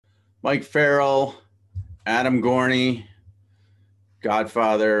Mike Farrell, Adam Gorney,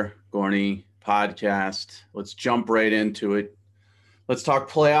 Godfather Gorney podcast. Let's jump right into it. Let's talk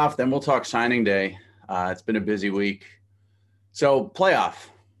playoff, then we'll talk signing day. It's been a busy week. So playoff.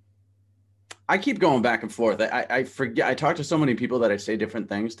 I keep going back and forth. I forget. I talk to so many people that I say different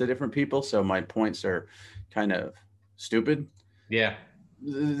things to different people, so my points are kind of stupid. Yeah.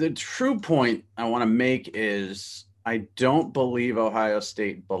 The true point I want to make is I don't believe Ohio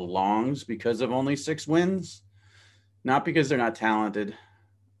State belongs because of only 6 wins, not because they're not talented.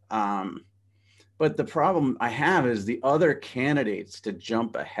 But the problem I have is the other candidates to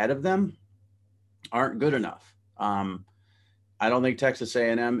jump ahead of them aren't good enough. I don't think Texas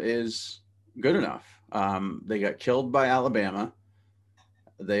A&M is good enough. They got killed by Alabama.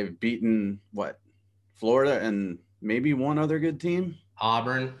 They've beaten Florida and maybe one other good team.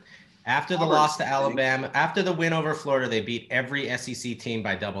 Auburn. After the loss to Alabama, after the win over Florida, they beat every SEC team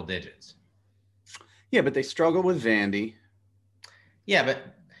by double digits. Yeah, but they struggle with Vandy. Yeah, but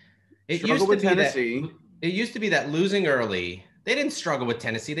it used to be Tennessee. It used to be that losing early, they didn't struggle with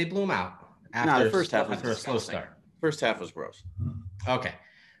Tennessee. They blew them out after the first half after a slow start. First half was gross. Okay.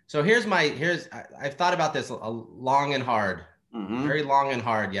 So I've thought about this long and hard, very long and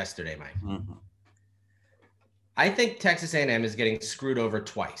hard yesterday, Mike. Mm-hmm. I think Texas A&M is getting screwed over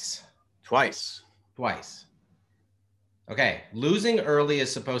twice. Twice. Okay. Losing early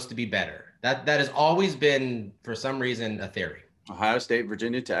is supposed to be better. That has always been, for some reason, a theory. Ohio State,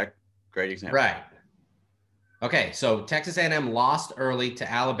 Virginia Tech, great example. Right. Okay. So Texas A&M lost early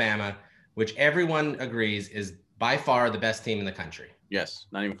to Alabama, which everyone agrees is by far the best team in the country. Yes.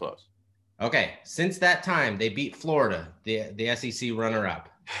 Not even close. Okay. Since that time, they beat Florida, the SEC runner-up,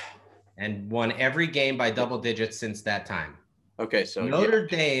 and won every game by double digits since that time. Okay, so Notre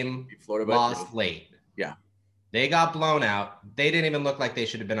Dame lost late. Yeah. They got blown out. They didn't even look like they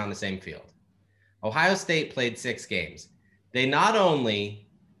should have been on the same field. Ohio State played 6 games. They not only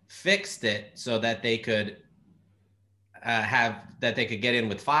fixed it so that they could get in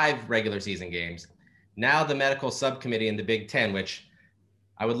with 5 regular season games. Now the medical subcommittee in the Big Ten, which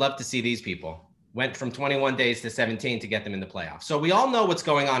I would love to see these people, went from 21 days to 17 to get them in the playoffs. So we all know what's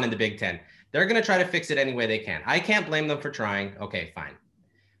going on in the Big Ten. They're going to try to fix it any way they can. I can't blame them for trying. Okay, fine.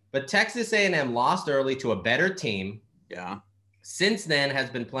 But Texas A&M lost early to a better team. Yeah. Since then has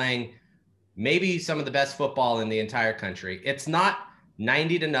been playing maybe some of the best football in the entire country. It's not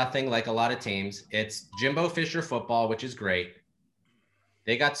 90-0 like a lot of teams. It's Jimbo Fisher football, which is great.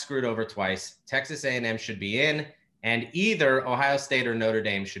 They got screwed over twice. Texas A&M should be in, and either Ohio State or Notre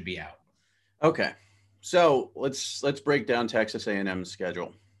Dame should be out. Okay, so let's break down Texas A&M's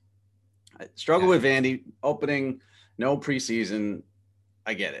schedule. I struggle with Vandy opening, no preseason.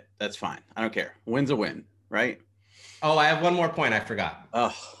 I get it. That's fine. I don't care. Win's a win, right? Oh, I have one more point I forgot.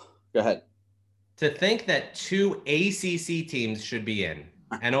 Oh, go ahead. To think that 2 ACC teams should be in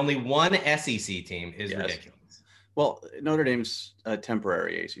and only 1 SEC team is ridiculous. Well, Notre Dame's a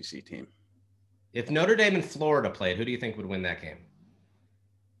temporary ACC team. If Notre Dame and Florida played, who do you think would win that game?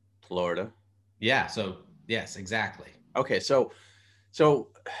 Florida. Yeah. So yes, exactly. Okay. So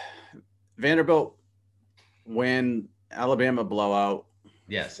Vanderbilt win, Alabama blowout.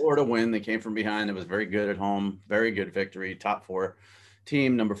 Yes. Florida win. They came from behind. It was very good at home. Very good victory. Top 4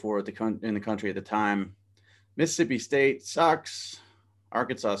 team, number 4 in the country at the time. Mississippi State sucks.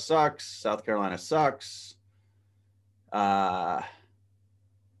 Arkansas sucks. South Carolina sucks. Ole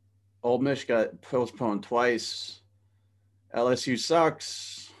Miss got postponed twice. LSU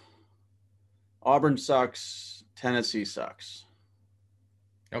sucks. Auburn sucks. Tennessee sucks.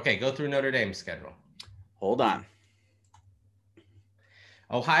 Okay, go through Notre Dame's schedule. Hold on.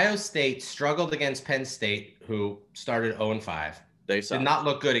 Ohio State struggled against Penn State, who started 0-5. They sucked. Did not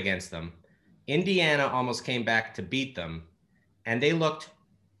look good against them. Indiana almost came back to beat them, and they looked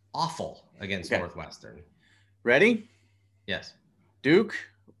awful against Northwestern. Ready? Yes. Duke,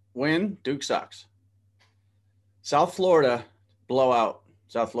 win. Duke sucks. South Florida, blowout.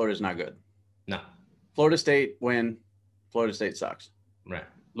 South Florida is not good. No. Florida State, win. Florida State sucks. Right.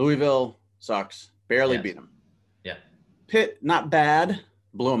 Louisville sucks. Barely beat them. Yeah. Pitt, not bad.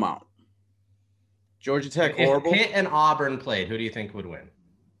 Blew them out. Georgia Tech, horrible. If Pitt and Auburn played, who do you think would win?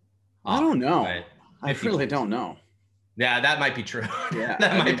 I don't know. Right. I really don't know. Yeah, that might be true.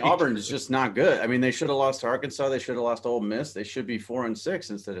 Yeah, Auburn is just not good. I mean, they should have lost to Arkansas. They should have lost to Ole Miss. They should be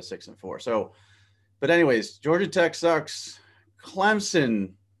 4-6 instead of 6-4. So, but anyways, Georgia Tech sucks.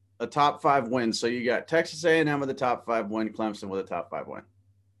 Clemson, a top 5 win. So you got Texas A&M with a top 5 win, Clemson with a top 5 win.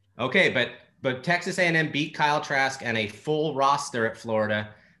 Okay, but Texas A&M beat Kyle Trask and a full roster at Florida.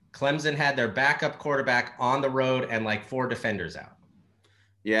 Clemson had their backup quarterback on the road and like 4 defenders out.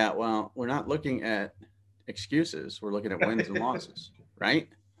 Yeah, well, we're not looking at excuses. We're looking at wins and losses, right?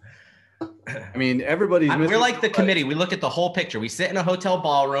 I mean, everybody's We're missing. like the committee. We look at the whole picture. We sit in a hotel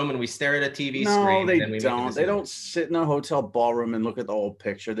ballroom and we stare at a TV No, screen, they and then we make a don't. They decision. don't sit in a hotel ballroom and look at the whole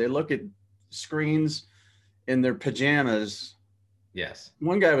picture. They look at screens in their pajamas. Yes.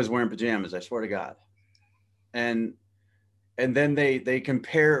 One guy was wearing pajamas, I swear to God. And then they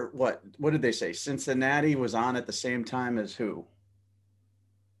compare what did they say? Cincinnati was on at the same time as who?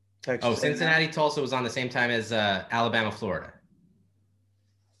 Texas Oh, A&M? Cincinnati, Tulsa was on the same time as Alabama, Florida.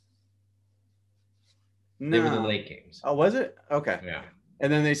 No. They were the late games. Oh, was it? Okay. Yeah.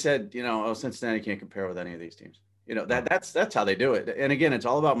 And then they said, Cincinnati can't compare with any of these teams. That's how they do it. And again, it's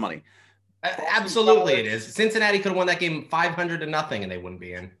all about money. Absolutely, it is. Cincinnati could have won that game 500-0, and they wouldn't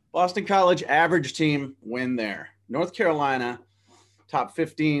be in. Boston College average team win there. North Carolina top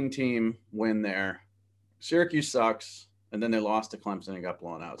 15 team win there. Syracuse sucks, and then they lost to Clemson and got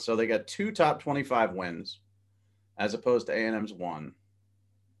blown out. So they got 2 top 25 wins, as opposed to A&M's 1.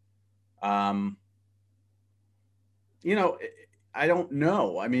 I don't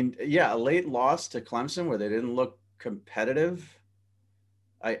know. I mean, yeah, a late loss to Clemson where they didn't look competitive.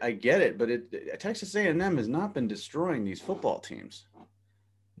 I get it, but Texas A&M has not been destroying these football teams.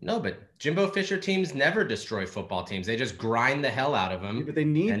 No, but Jimbo Fisher teams never destroy football teams. They just grind the hell out of them. Yeah, but they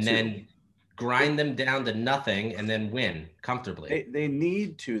need and to. Then grind them down to nothing and then win comfortably. They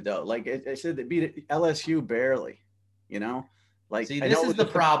need to, though. Like I said, they beat LSU barely, Like, see, this is the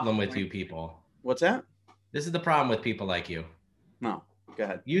problem with you people. What's that? This is the problem with people like you. No, go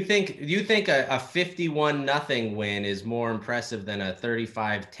ahead. You think a 51-0 win is more impressive than a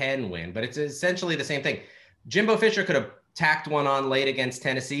 35-10 win, but it's essentially the same thing. Jimbo Fisher could have tacked one on late against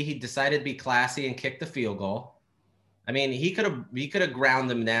Tennessee. He decided to be classy and kick the field goal. I mean, he could have ground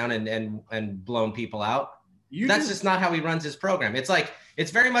them down and blown people out. That's just not how he runs his program. It's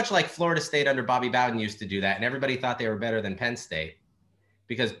very much like Florida State under Bobby Bowden used to do that, and everybody thought they were better than Penn State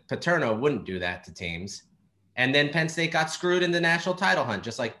because Paterno wouldn't do that to teams. And then Penn State got screwed in the national title hunt,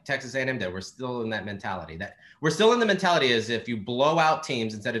 just like Texas A&M did. We're still in that mentality. We're still in the mentality as if you blow out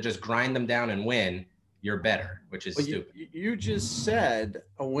teams instead of just grind them down and win, you're better, which is stupid. You just said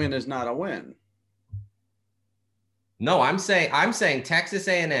a win is not a win. No, I'm saying Texas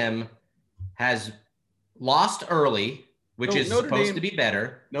A&M has lost early, which is supposed to be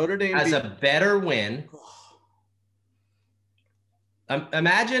better. Notre Dame has a better win.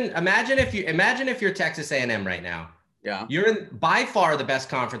 Imagine if you're Texas A&M right now. Yeah. You're in by far the best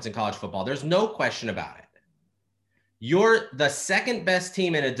conference in college football. There's no question about it. You're the second best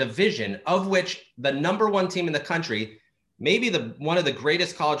team in a division of which the number 1 team in the country, maybe one of the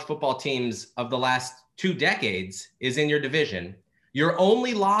greatest college football teams of the last 2 decades is in your division. Your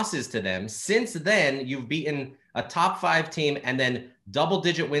only losses to them since then, you've beaten a top 5 team and then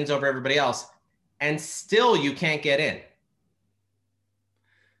double-digit wins over everybody else, and still you can't get in.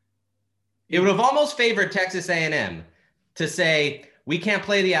 It would have almost favored Texas A&M to say, we can't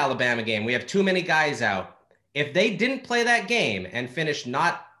play the Alabama game. We have too many guys out. If they didn't play that game and finished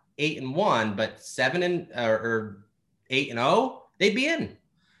not 8-1, but 8-0, they'd be in.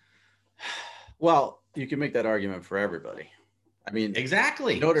 Well, you can make that argument for everybody. I mean,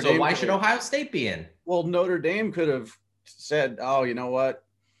 exactly. So why should Ohio State be in? Well, Notre Dame could have said, oh, you know what?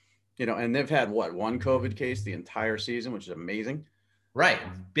 And they've had one COVID case the entire season, which is amazing. Right.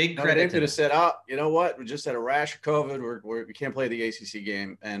 Big credit. They could have said, oh, you know what? We just had a rash of COVID. We can't play the ACC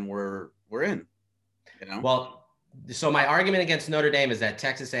game, and we're in. Well, so my argument against Notre Dame is that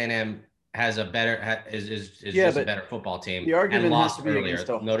Texas A&M has a better is just a better football team. The argument has to be earlier.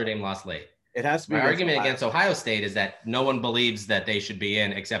 Notre Dame lost late. It has to be. My argument against Ohio State is that no one believes that they should be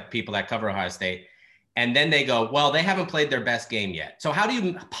in except people that cover Ohio State. And then they go, well, they haven't played their best game yet. So how do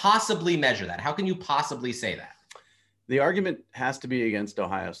you possibly measure that? How can you possibly say that? The argument has to be against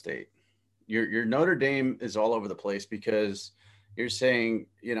Ohio State. Your Notre Dame is all over the place because you're saying,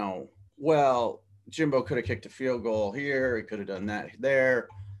 well, Jimbo could have kicked a field goal here. He could have done that there,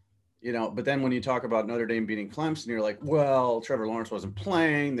 but then when you talk about Notre Dame beating Clemson, you're like, well, Trevor Lawrence wasn't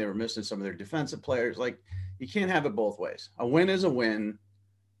playing. They were missing some of their defensive players. Like, you can't have it both ways. A win is a win,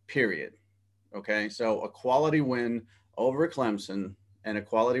 period. Okay. So a quality win over Clemson and a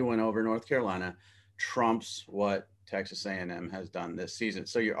quality win over North Carolina trumps what Texas A&M has done this season.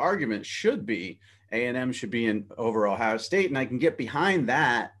 So your argument should be A&M should be in over Ohio State. And I can get behind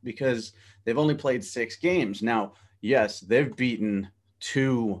that because they've only played 6 games. Now, yes, they've beaten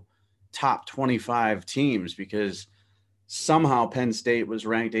 2 top 25 teams because somehow Penn State was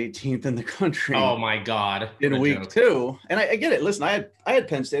ranked 18th in the country. Oh my God. In week 2. And I get it. Listen, I had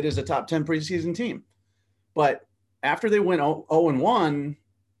Penn State as a top 10 preseason team, but after they went 0-1,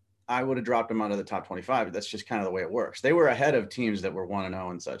 I would have dropped them out of the top 25. That's just kind of the way it works. They were ahead of teams that were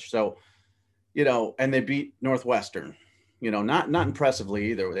 1-0 and such. So, and they beat Northwestern, not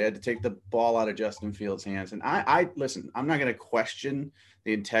impressively either. They had to take the ball out of Justin Fields' hands. And I listen, I'm not going to question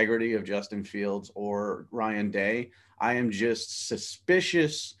the integrity of Justin Fields or Ryan Day. I am just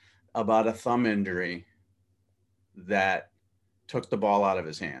suspicious about a thumb injury that took the ball out of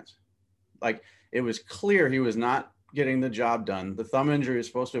his hands. Like, it was clear he was not getting the job done. The thumb injury is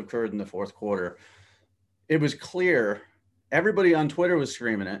supposed to have occurred in the fourth quarter. It was clear. Everybody on Twitter was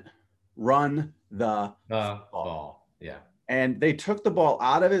screaming it. Run the ball. Yeah. And they took the ball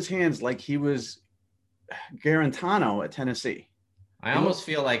out of his hands like he was Garantano at Tennessee. I almost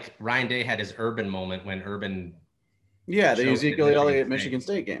feel like Ryan Day had his Urban moment when Urban. Yeah, the Ezekiel Elliott Michigan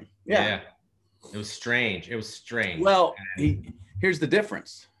State game. Yeah. It was strange. Well, here's the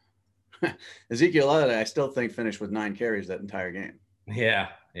difference. Ezekiel Elliott, I still think, finished with 9 carries that entire game. Yeah.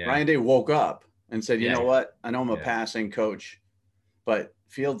 Ryan Day woke up and said, you know what? I know I'm a passing coach, but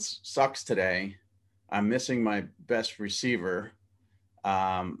Fields sucks today. I'm missing my best receiver.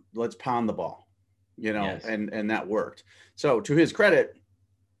 Let's pound the ball, and that worked. So to his credit,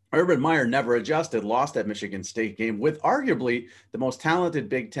 Urban Meyer never adjusted, lost that Michigan State game with arguably the most talented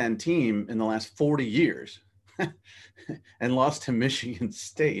Big Ten team in the last 40 years. And lost to Michigan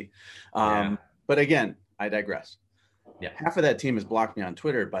State. But again, I digress. Yeah. Half of that team has blocked me on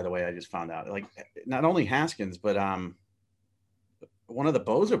Twitter, by the way. I just found out. Like, not only Haskins, but one of the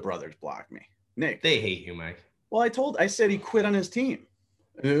Boza brothers blocked me. Nick. They hate you, Mike. Well, I said he quit on his team.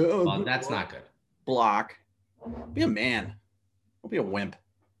 Well, that's not good. Block. Be a man. Don't be a wimp.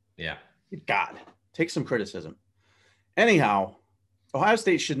 Yeah. God, take some criticism. Anyhow, Ohio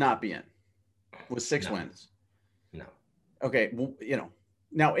State should not be in with 6 wins. No. Okay, well,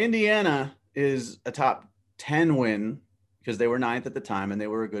 now Indiana is a top 10 win because they were 9th at the time and they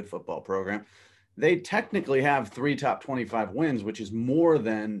were a good football program. They technically have 3 top 25 wins, which is more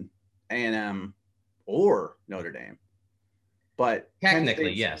than A&M or Notre Dame. But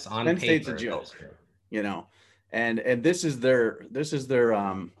technically, yes, on Penn paper, State's a joke, and this is their this is their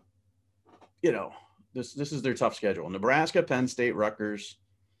tough schedule. Nebraska, Penn State, Rutgers,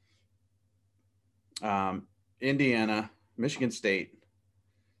 Indiana, Michigan State,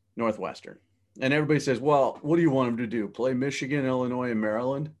 Northwestern. And everybody says, well, what do you want them to do? Play Michigan, Illinois, and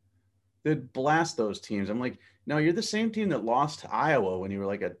Maryland? They'd blast those teams. I'm like, no, you're the same team that lost to Iowa when you were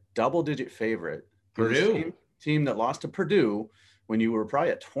like a double-digit favorite. Purdue. Team that lost to Purdue when you were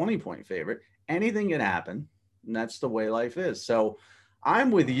probably a 20-point favorite. Anything can happen, and that's the way life is. So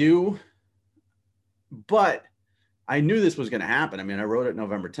I'm with you, but I knew this was going to happen. I mean, I wrote it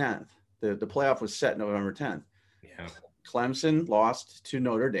November 10th. The playoff was set November 10th. Yeah. Clemson lost to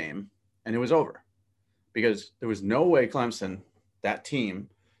Notre Dame, and it was over because there was no way Clemson, that team,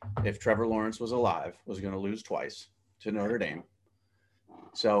 if Trevor Lawrence was alive, was going to lose twice to Notre Dame.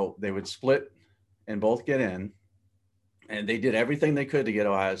 So they would split and both get in, and they did everything they could to get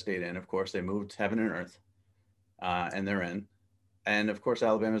Ohio State in. Of course, they moved heaven and earth, and they're in. And, of course,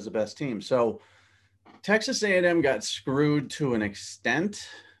 Alabama's the best team. So Texas A&M got screwed to an extent,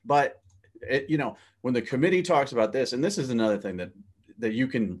 but when the committee talks about this, and this is another thing that you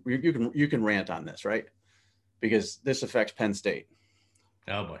can rant on this, right? Because this affects Penn State.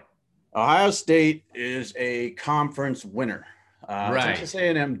 Oh boy. Ohio State is a conference winner. Right. Texas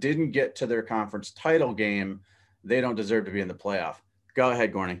A&M didn't get to their conference title game. They don't deserve to be in the playoff. Go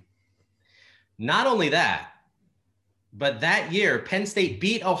ahead, Gorney. Not only that, but that year, Penn State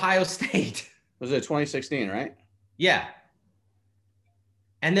beat Ohio State. Was it 2016, right? Yeah.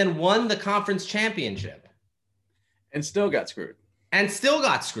 And then won the conference championship. And still got screwed.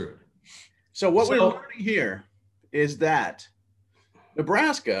 So what we're learning here is that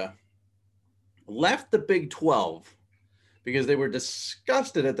Nebraska left the Big 12 because they were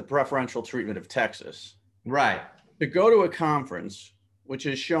disgusted at the preferential treatment of Texas. Right. To go to a conference which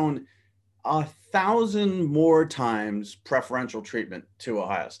has shown 1,000 more times preferential treatment to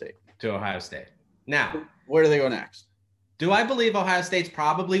Ohio State. Now, where do they go next? Do I believe Ohio State's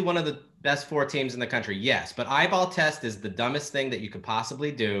probably one of the best 4 teams in the country? Yes, but eyeball test is the dumbest thing that you could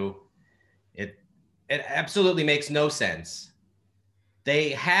possibly do. It absolutely makes no sense.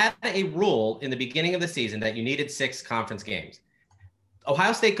 They had a rule in the beginning of the season that you needed 6 conference games.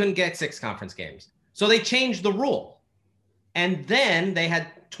 Ohio State couldn't get 6 conference games. So they changed the rule. And then they had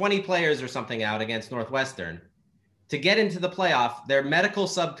 20 players or something out against Northwestern. To get into the playoff, their medical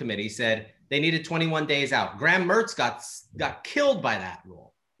subcommittee said they needed 21 days out. Graham Mertz got killed by that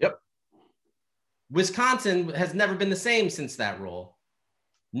rule. Yep. Wisconsin has never been the same since that rule.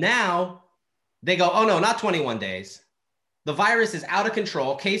 Now they go, oh no, not 21 days. The virus is out of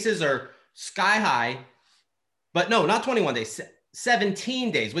control. Cases are sky high. But no, not 21 days,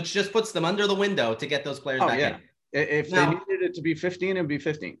 17 days, which just puts them under the window to get those players back in. If they needed it to be 15, it'd be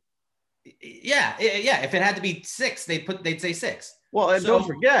 15. Yeah. If it had to be 6, they'd say 6. Well, and don't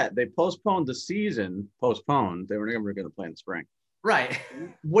forget, they postponed the season. They were never going to play in the spring. Right.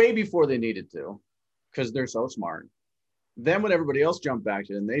 Way before they needed to, because they're so smart. Then when everybody else jumped back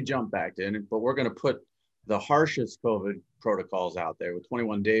in, they jumped back in. But we're going to put the harshest COVID protocols out there with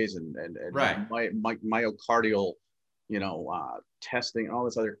 21 days and right. myocardial, testing and all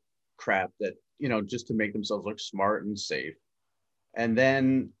this other crap that, just to make themselves look smart and safe. And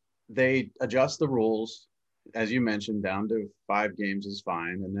then they adjust the rules, as you mentioned, down to 5 games is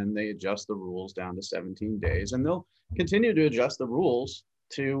fine. And then they adjust the rules down to 17 days. And they'll continue to adjust the rules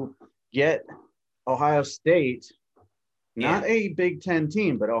to get Ohio State, not a Big Ten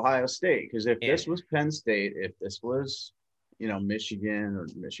team, but Ohio State. Because if this was Penn State, if this was, Michigan or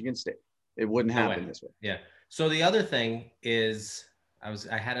Michigan State, it wouldn't happen this way. Yeah. So the other thing is,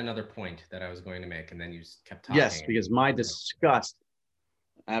 I had another point that I was going to make, and then you kept talking. Yes, because my disgust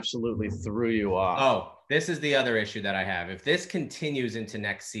absolutely threw you off. Oh, this is the other issue that I have. If this continues into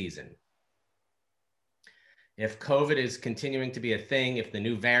next season, if COVID is continuing to be a thing, if the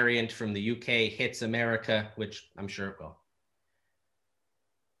new variant from the UK hits America, which I'm sure it will,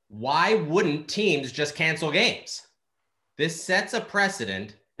 why wouldn't teams just cancel games? This sets a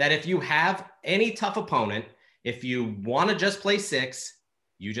precedent that if you have any tough opponent, if you want to just play 6,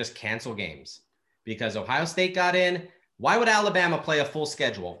 you just cancel games. Because Ohio State got in. Why would Alabama play a full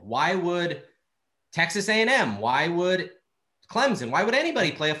schedule? Why would Texas A&M? Why would Clemson? Why would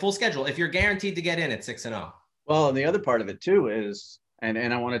anybody play a full schedule if you're guaranteed to get in at 6-0? Well, and the other part of it too is, and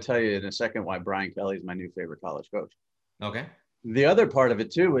I want to tell you in a second why Brian Kelly is my new favorite college coach. Okay. The other part of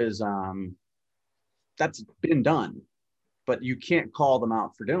it too is that's been done, but you can't call them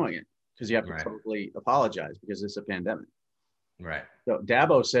out for doing it because you have to totally apologize because it's a pandemic. Right. So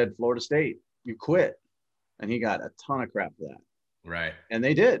Dabo said, Florida State, you quit. And he got a ton of crap for that. Right. And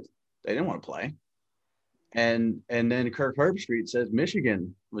they did. They didn't want to play. And then Kirk Herbstreit says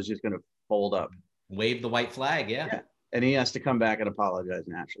Michigan was just going to fold up. Wave the white flag, yeah. And he has to come back and apologize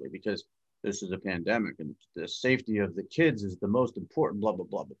naturally because this is a pandemic and the safety of the kids is the most important, blah, blah,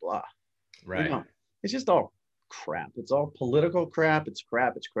 blah, blah, blah. Right. It's just all crap. It's all political crap. It's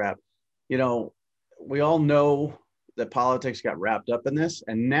crap. We all know that politics got wrapped up in this.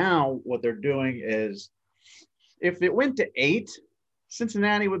 And now what they're doing is, if it went to 8,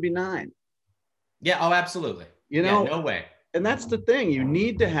 Cincinnati would be 9. Yeah. Oh, absolutely. No way. And that's the thing. You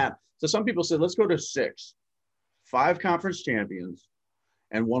need to have. So some people said, let's go to 6, 5 conference champions,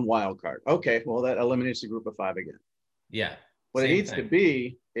 and 1 wild card. Okay, well that eliminates the group of 5 again. Yeah. What it needs to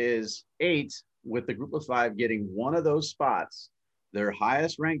be is 8 with the group of 5 getting one of those spots. Their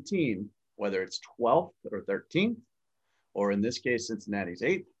highest ranked team, whether it's 12th or 13th, or in this case Cincinnati's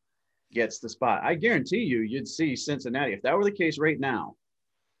 8th. Gets the spot. I guarantee you'd see Cincinnati. If that were the case right now,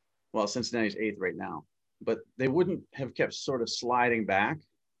 well, Cincinnati's 8th right now, but they wouldn't have kept sort of sliding back,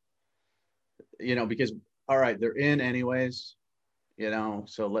 because, all right, they're in anyways,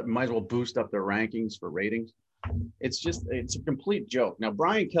 so might as well boost up their rankings for ratings. It's a complete joke. Now,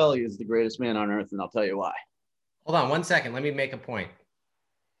 Brian Kelly is the greatest man on earth, and I'll tell you why. Hold on 1 second. Let me make a point.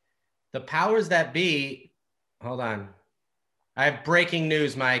 The powers that be, hold on. I have breaking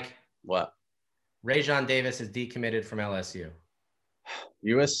news, Mike. What? Rajon Davis is decommitted from LSU.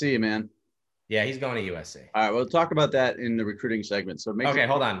 USC, man. Yeah, he's going to USC. All right, we'll talk about that in the recruiting segment. So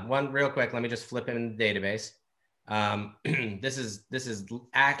hold on. One real quick. Let me just flip in the database. This is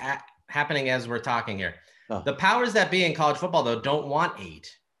happening as we're talking here. Oh. The powers that be in college football, though, don't want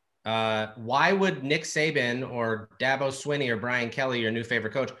 8. Why would Nick Saban or Dabo Swinney or Brian Kelly, your new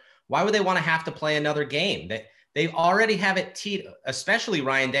favorite coach, why would they want to have to play another game? They already have it teed, especially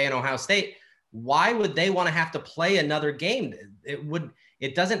Ryan Day and Ohio State. Why would they want to have to play another game?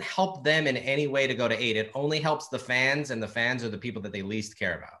 It doesn't help them in any way to go to 8. It only helps the fans, and the fans are the people that they least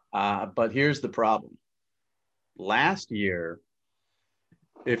care about. But here's the problem. Last year,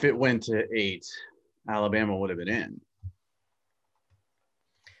 if it went to 8, Alabama would have been in.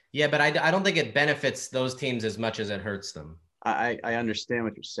 Yeah, but I don't think it benefits those teams as much as it hurts them. I understand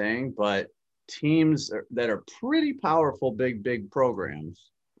what you're saying, but teams that are pretty powerful, big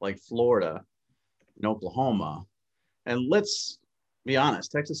programs like Florida and Oklahoma, and let's be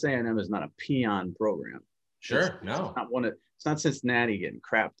honest, Texas A&M is not a peon program. Sure, it's not Cincinnati getting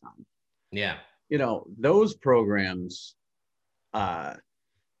crapped on. Yeah, those programs.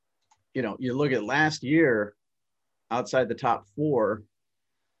 You look at last year, outside the top 4,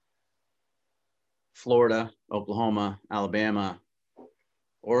 Florida, Oklahoma, Alabama.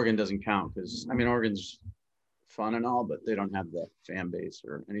 Oregon doesn't count because, I mean, Oregon's fun and all, but they don't have the fan base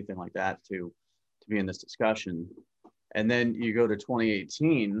or anything like that to be in this discussion. And then you go to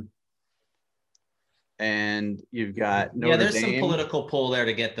 2018 and you've got Notre Dame. Yeah, there's some political pull there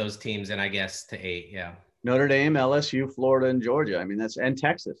to get those teams in, I guess, to 8. Yeah. Notre Dame, LSU, Florida, and Georgia. I mean, and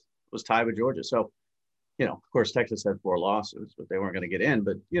Texas was tied with Georgia. So, of course, Texas had 4 losses, but they weren't going to get in.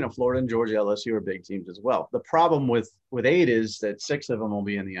 But, Florida and Georgia, LSU are big teams as well. The problem with 8 is that 6 of them will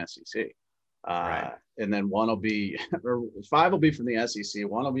be in the SEC. Right. And then 1 will be, or 5 will be from the SEC.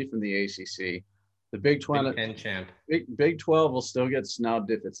 1 will be from the ACC. The Big 12, Big 10 champ. Big 12 will still get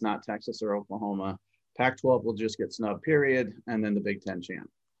snubbed if it's not Texas or Oklahoma. Pac-12 will just get snubbed, period. And then the Big 10 champ.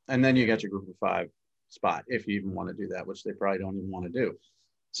 And then you got your group of 5 spot, if you even want to do that, which they probably don't even want to do.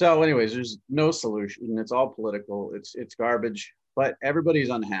 So anyways, there's no solution. It's all political. It's garbage, but everybody's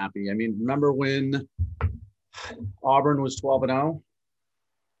unhappy. I mean, remember when Auburn was 12-0?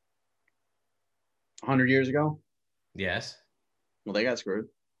 100 years ago? Yes. Well, they got screwed.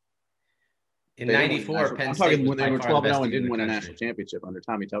 In 94, Penn State. I'm talking when they were 12-0 and didn't win a national championship under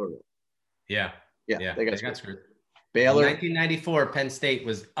Tommy Tuberville. Yeah. They got screwed. Baylor. In 1994, Penn State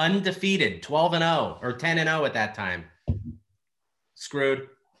was undefeated, 12-0 or 10-0 at that time. Screwed.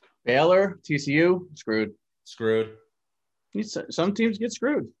 Baylor, TCU, screwed. Some teams get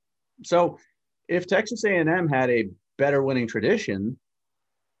screwed. So if Texas A&M had a better winning tradition,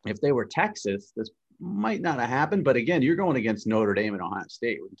 if they were Texas, this might not have happened. But again, you're going against Notre Dame and Ohio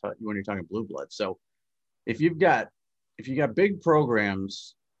State when you're talking blue blood. So if you got big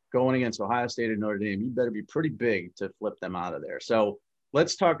programs going against Ohio State and Notre Dame, you better be pretty big to flip them out of there. So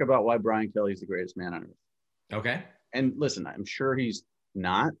let's talk about why Brian Kelly's the greatest man on earth. Okay. And listen, I'm sure he's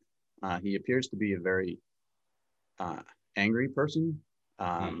not. He appears to be a very angry person.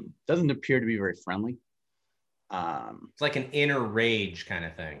 Doesn't appear to be very friendly. It's like an inner rage kind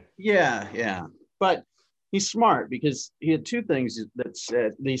of thing. Yeah. But he's smart because he had 2 things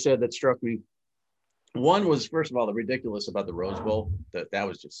that he said that struck me. One was, first of all, the ridiculous about the Rose Bowl. That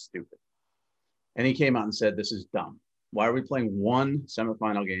was just stupid. And he came out and said, this is dumb. Why are we playing one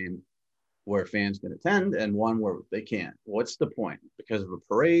semifinal game where fans can attend and one where they can't? What's the point? Because of a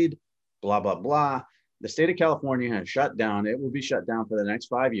parade, blah, blah, blah. The state of California has shut down. It will be shut down for the next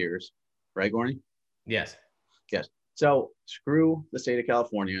 5 years. Right, Gorney? Yes. So screw the state of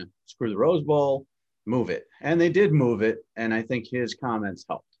California, screw the Rose Bowl, move it. And they did move it. And I think his comments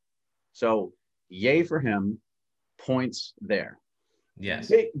helped. So yay for him, points there.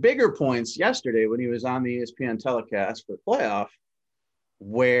 Yes. Bigger points yesterday when he was on the ESPN telecast for playoff,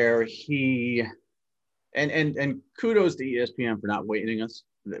 where he and kudos to ESPN for not making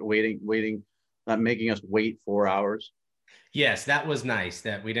us wait 4 hours. Yes, that was nice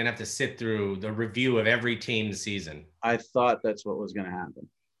that we didn't have to sit through the review of every team's season. I thought that's what was going to happen.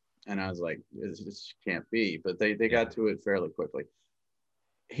 And I was like, this can't be. But they got to it fairly quickly.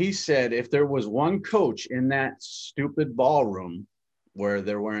 He said if there was one coach in that stupid ballroom where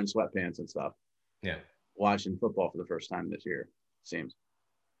they're wearing sweatpants and stuff, watching football for the first time this year, it seems,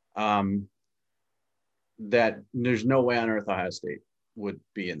 that there's no way on earth Ohio State would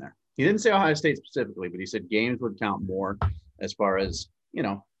be in there. He didn't say Ohio State specifically, but he said games would count more as far as,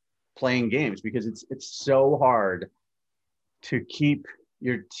 playing games, because it's so hard to keep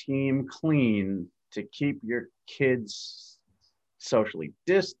your team clean, to keep your kids socially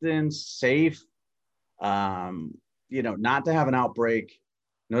distanced, safe, not to have an outbreak.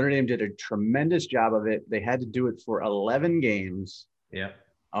 Notre Dame did a tremendous job of it. They had to do it for 11 games. Yeah.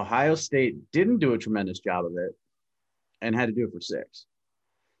 Ohio State didn't do a tremendous job of it and had to do it for 6.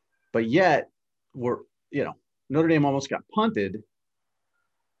 But yet Notre Dame almost got punted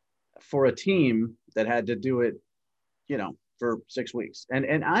for a team that had to do it, for 6 weeks.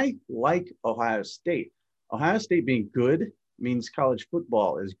 And I like Ohio State. Ohio State being good means college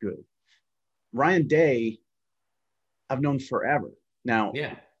football is good. Ryan Day, I've known forever. Now,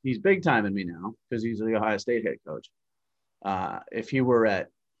 he's big time in me now because he's the Ohio State head coach. If he were at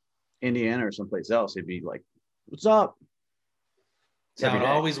Indiana or someplace else, he'd be like, what's up? That's how it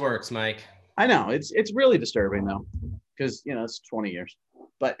always works, Mike. I know. It's really disturbing, though, because, it's 20 years.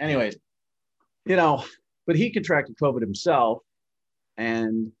 But anyways, but he contracted COVID himself,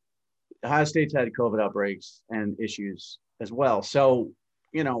 and Ohio State's had COVID outbreaks and issues as well. So,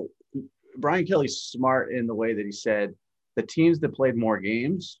 Brian Kelly's smart in the way that he said the teams that played more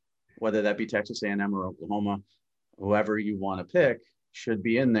games, whether that be Texas A&M or Oklahoma, whoever you want to pick, should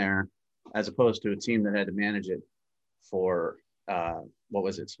be in there, as opposed to a team that had to manage it for what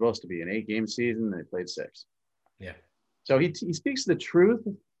was it supposed to be, an 8-game season? They played 6. Yeah. So he speaks the truth,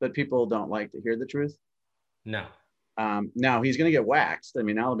 but people don't like to hear the truth. No. Now he's going to get waxed. I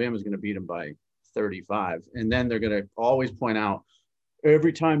mean, Alabama's going to beat him by 35, and then they're going to always point out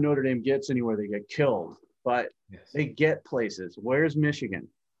every time Notre Dame gets anywhere, they get killed. But they get places. Where's Michigan?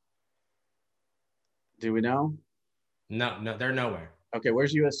 Do we know? No, they're nowhere. Okay,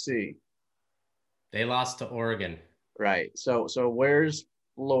 where's USC? They lost to Oregon. Right. So where's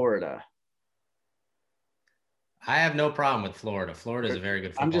Florida? I have no problem with Florida. Florida's a very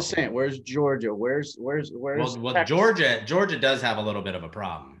good football I'm just saying, team. Where's Georgia? Where's Well, Georgia does have a little bit of a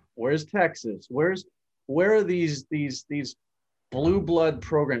problem. Where's Texas? Where are these blue blood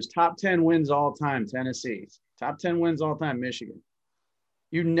programs? Top 10 wins all time, Tennessee. Top 10 wins all time, Michigan.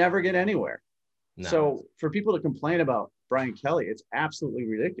 You never get anywhere. No. So for people to complain about Brian Kelly, it's absolutely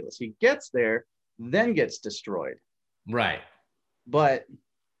ridiculous. He gets there, then gets destroyed. Right. But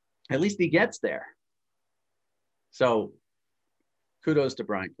at least he gets there. So kudos to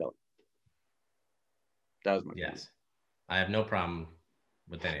Brian Kelly. That was my point. I have no problem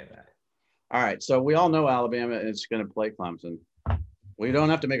with any of that. All right. So we all know Alabama is going to play Clemson. We don't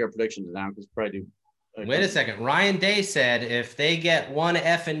have to make our predictions now because probably do. Wait a second. Ryan Day said if they get one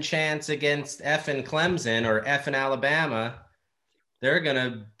effing chance against effing Clemson or effing Alabama, they're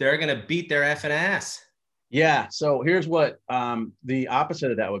gonna beat their effing ass. Yeah. So here's what the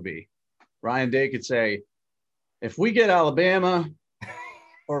opposite of that would be. Ryan Day could say, if we get Alabama,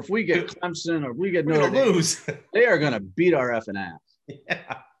 or if we get Clemson, or if we get Notre Dame, they are gonna beat our effing ass.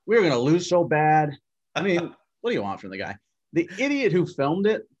 Yeah. We're gonna lose so bad. I mean, what do you want from the guy? The idiot who filmed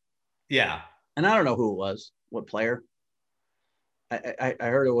it. Yeah. And I don't know who it was, what player. I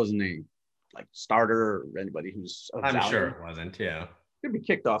heard it wasn't a like starter or anybody who's. I'm sure it wasn't. Yeah, he'd be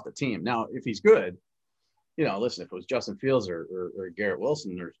kicked off the team. Now, if he's good, listen, if it was Justin Fields or Garrett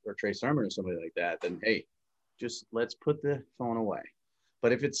Wilson or Trey Sermon or somebody like that, then hey, just let's put the phone away.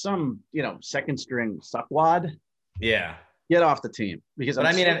 But if it's some second string suckwad, yeah, get off the team because.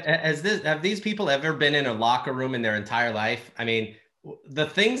 But have these people ever been in a locker room in their entire life? I mean. The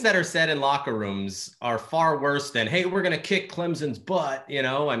things that are said in locker rooms are far worse than, hey, we're going to kick Clemson's butt.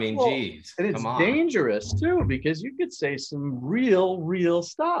 I mean, geez. And it's dangerous too, because you could say some real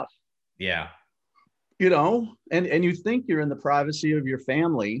stuff. Yeah. And you think you're in the privacy of your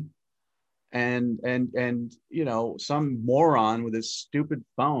family and some moron with his stupid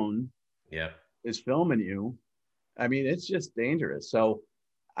phone is filming you. I mean, it's just dangerous. So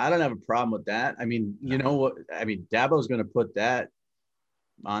I don't have a problem with that. I mean, you know what? I mean, Dabo's going to put that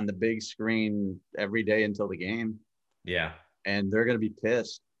on the big screen every day until the game. Yeah. And they're going to be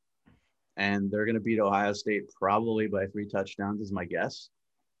pissed. And they're going to beat Ohio State probably by 3 touchdowns is my guess.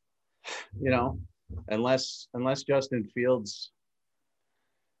 Unless Justin Fields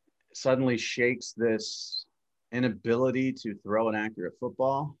suddenly shakes this inability to throw an accurate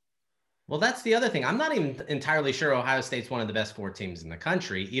football. Well, that's the other thing. I'm not even entirely sure Ohio State's one of the best 4 teams in the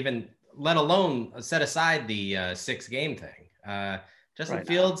country, even let alone set aside the 6-game thing. Justin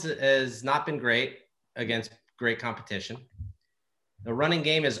Fields has not been great against great competition. The running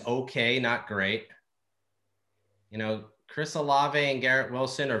game is okay, not great. Chris Olave and Garrett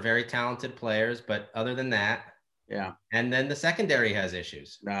Wilson are very talented players, but other than that, yeah. And then the secondary has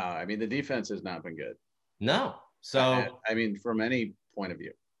issues. No, I mean, the defense has not been good. No. So, I mean, from any point of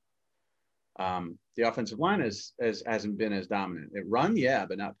view, the offensive line hasn't been as dominant. It run, yeah,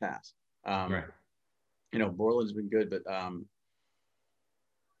 but not pass. Right. Borland's been good, but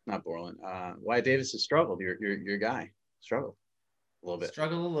not Borland. Wyatt Davis has struggled. Your guy struggled a little bit.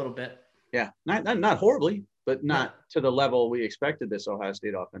 Struggled a little bit. Yeah, not horribly, but not to the level we expected this Ohio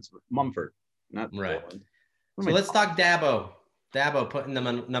State offensive. Mumford, not right. Borland. So let's talk Dabo. Dabo putting them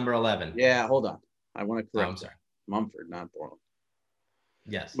on number 11. Yeah, hold on. I want to correct. I'm sorry. Mumford, not Borland.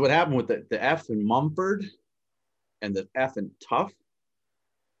 Yes. What happened with the F in Mumford and the F in Tough?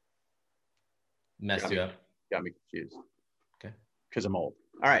 Messed you up. Got me confused. Okay. Because I'm old.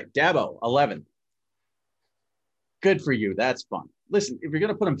 All right, Dabo, 11. Good for you. That's fun. Listen, if you're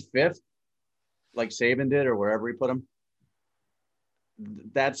going to put him 5th, like Saban did or wherever he put him,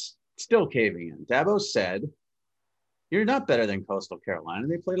 that's still caving in. Dabo said, you're not better than Coastal Carolina.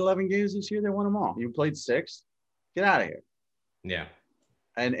 They played 11 games this year. They won them all. You played 6. Get out of here. Yeah.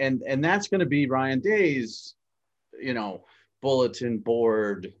 And that's going to be Ryan Day's, bulletin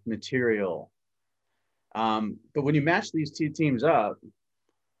board material. But when you match these 2 teams up,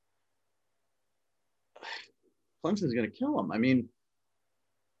 Clemson's going to kill them. I mean,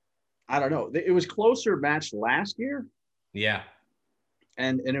 I don't know. It was closer matched last year. Yeah.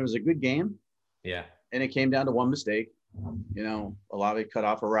 And it was a good game. Yeah. And it came down to one mistake. Olave cut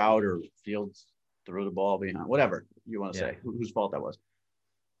off a route or Fields threw the ball behind, whatever you want to say, whose fault that was.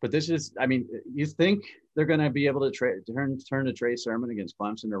 But this is, I mean, you think they're going to be able to turn to Trey Sermon against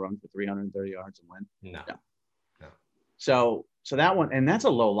Clemson to run for 330 yards and win? No. So that one, and that's a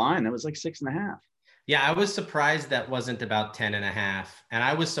low line. That was like 6.5. Yeah, I was surprised that wasn't about 10.5. And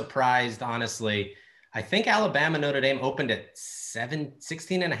I was surprised, honestly. I think Alabama Notre Dame opened at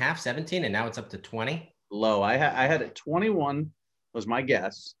 16.5, 17, and now it's up to 20. Low. I had it 21 was my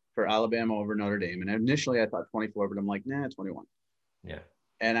guess for Alabama over Notre Dame. And initially I thought 24, but I'm like, nah, 21. Yeah.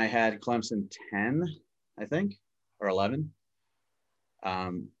 And I had Clemson 10, I think, or 11.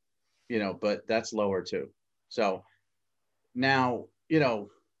 But that's lower too. So now,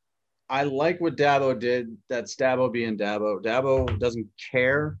 I like what Dabo did. That's Dabo being Dabo. Dabo doesn't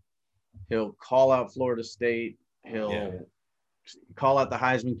care. He'll call out Florida State. He'll call out the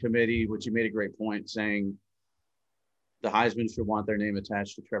Heisman Committee, which you made a great point, saying the Heisman should want their name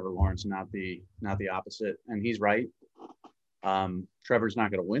attached to Trevor Lawrence, not the opposite. And he's right. Trevor's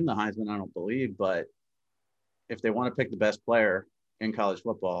not going to win the Heisman, I don't believe, but if they want to pick the best player in college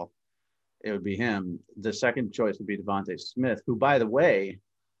football, it would be him. The second choice would be Devontae Smith, who, by the way,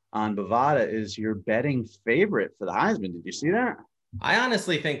 on Bovada is your betting favorite for the Heisman. Did you see that? I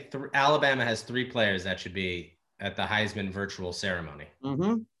honestly think Alabama has 3 players that should be at the Heisman virtual ceremony.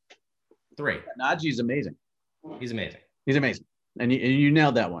 Mm-hmm. 3. Najee's amazing. He's amazing. He's amazing. And you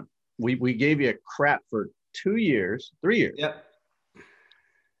nailed that one. We gave you a crap for 3 years. Yep.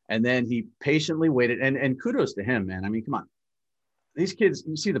 And then he patiently waited. And kudos to him, man. I mean, come on. These kids,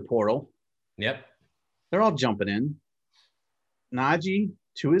 you see the portal. Yep. They're all jumping in. Najee,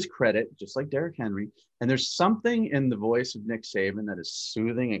 to his credit, just like Derrick Henry, and there's something in the voice of Nick Saban that is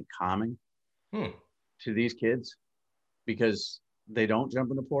soothing and calming to these kids because they don't jump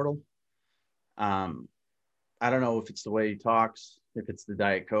in the portal. I don't know if it's the way he talks, if it's the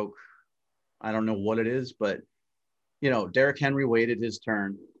Diet Coke. I don't know what it is, but, Derrick Henry waited his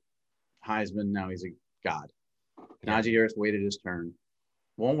turn. Heisman, now he's a god. Yeah. Najee Harris waited his turn.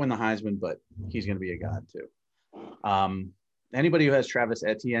 Won't win the Heisman, but he's going to be a god too. Anybody who has Travis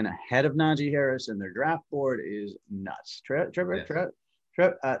Etienne ahead of Najee Harris in their draft board is nuts.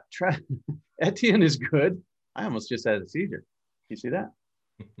 Etienne is good. I almost just had a seizure. You see that?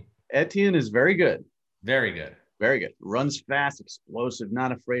 Etienne is very good. Very good. Very good. Runs fast, explosive,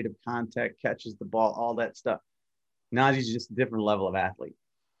 not afraid of contact, catches the ball, all that stuff. Najee's just a different level of athlete.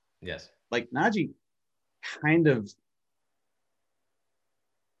 Yes. Like Najee kind of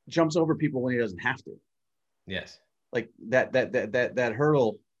jumps over people when he doesn't have to. Yes. Like that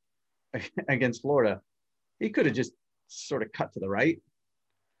hurdle against Florida, he could have just sort of cut to the right,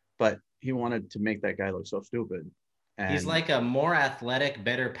 but he wanted to make that guy look so stupid. And he's like a more athletic,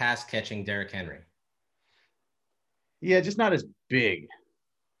 better pass catching Derrick Henry. Yeah, just not as big.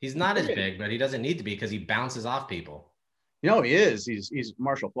 He's not as big, but he doesn't need to be because he bounces off people. He is. He's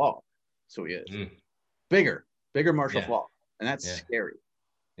Marshall Faulk. So he is. Bigger Marshall Faulk. And that's scary.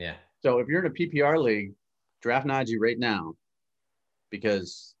 Yeah. So if you're in a PPR league, draft Najee right now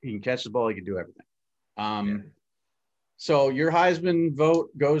because he can catch the ball. He can do everything. So your Heisman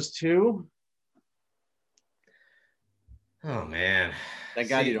vote goes to? Oh, man. Thank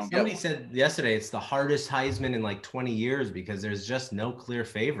God you don't get somebody said yesterday it's the hardest Heisman in like 20 years because there's just no clear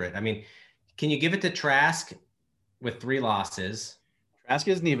favorite. I mean, can you give it to Trask with 3 losses? Trask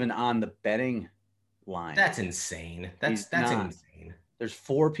isn't even on the betting line. That's insane. That's insane. There's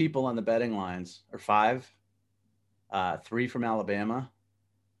 4 people on the betting lines, or 5. 3 from Alabama,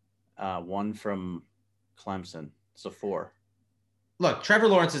 1 from Clemson. So 4. Look, Trevor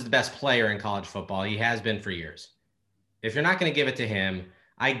Lawrence is the best player in college football. He has been for years. If you're not going to give it to him,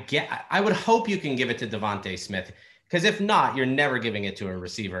 I would hope you can give it to Devontae Smith, because if not, you're never giving it to a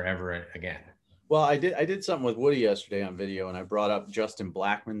receiver ever again. Well, I did something with Woody yesterday on video, and I brought up Justin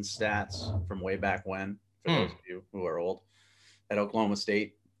Blackman's stats from way back when, for those of you who are old, at Oklahoma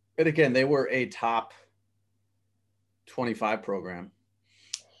State. And again, they were a top 25 program.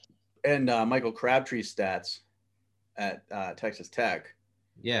 And Michael Crabtree's stats at Texas Tech.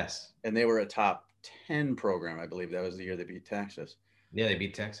 Yes. And they were a top 10 program, I believe. That was the year they beat Texas. Yeah, they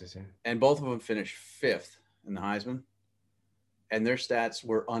beat Texas, yeah. And both of them finished 5th in the Heisman. And their stats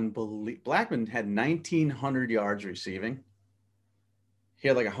were unbelievable. Blackman had 1,900 yards receiving. He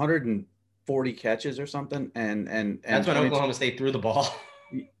had like 140 catches or something. And that's when Oklahoma State threw the ball.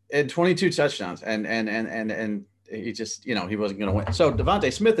 And 22 touchdowns. And he just, he wasn't going to win. So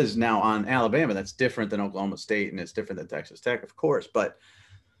Devontae Smith is now on Alabama. That's different than Oklahoma State, and it's different than Texas Tech, of course. But,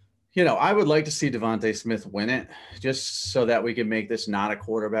 I would like to see Devontae Smith win it just so that we can make this not a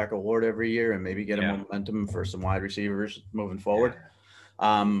quarterback award every year and maybe get a momentum for some wide receivers moving forward.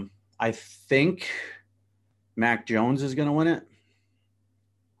 I think Mac Jones is going to win it.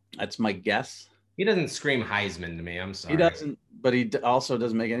 That's my guess. He doesn't scream Heisman to me. I'm He sorry. doesn't, but he also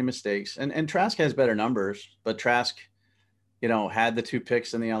doesn't make any mistakes. And Trask has better numbers, but Trask, had the 2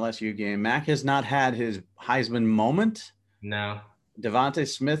 picks in the LSU game. Mac has not had his Heisman moment. No. Devontae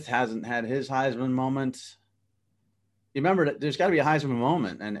Smith hasn't had his Heisman moment. You remember that there's got to be a Heisman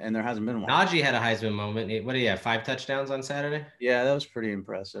moment, and there hasn't been one. Najee had a Heisman moment. What do you have? 5 touchdowns on Saturday? Yeah, that was pretty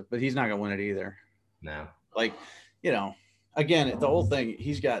impressive, but he's not going to win it either. No. Like, again, the whole thing,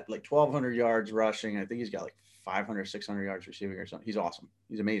 he's got like 1,200 yards rushing. I think he's got like 500, 600 yards receiving or something. He's awesome.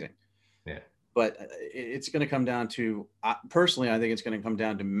 He's amazing. Yeah. But it's going to come down to, personally, I think it's going to come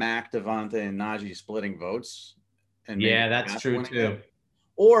down to Mac, Devontae, and Najee splitting votes. And yeah, that's true too.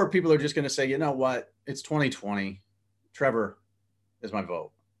 Or people are just going to say, you know what? It's 2020. Trevor is my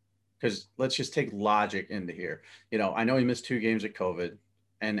vote. Because let's just take logic into here. I know he missed 2 games of COVID.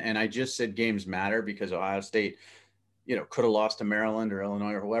 And I just said games matter because Ohio State, could have lost to Maryland or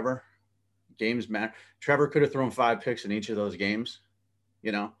Illinois or whoever. Games matter. Trevor could have thrown 5 picks in each of those games.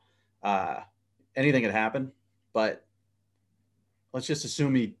 Anything could happen. But let's just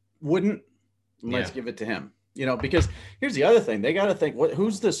assume he wouldn't. And let's give it to him. Because here's the other thing. They got to think,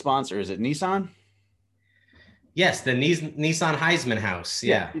 who's the sponsor? Is it Nissan? Yes, the Nissan Heisman House.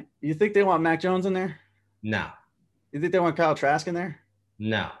 Yeah. You think they want Mac Jones in there? No. You think they want Kyle Trask in there?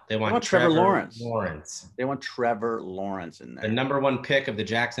 No. They want Trevor Lawrence. They want Trevor Lawrence in there. The number 1 pick of the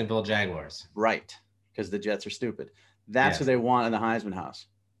Jacksonville Jaguars. Right. Because the Jets are stupid. That's who they want in the Heisman House.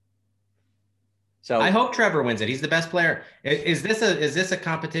 So I hope Trevor wins it. He's the best player. Is this a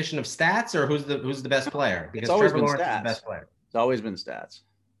competition of stats, or who's the best player? Because Trevor Lawrence is the best player. It's always been stats.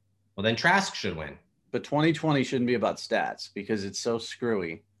 Well, then Trask should win. But 2020 shouldn't be about stats because it's so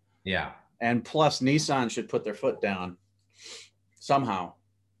screwy. Yeah. And plus, Nissan should put their foot down somehow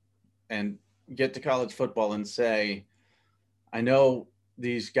and get to college football and say, I know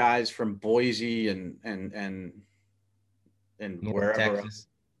these guys from Boise and wherever, Texas.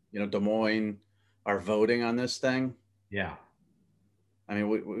 Des Moines are voting on this thing. Yeah. I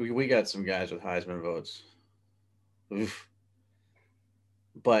mean, we got some guys with Heisman votes. Oof.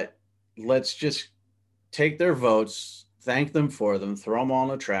 But let's just take their votes, thank them for them, throw them all in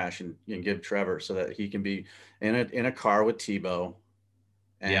the trash, and give Trevor so that he can be in a car with Tebow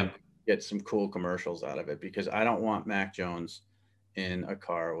and get some cool commercials out of it. Because I don't want Mac Jones in a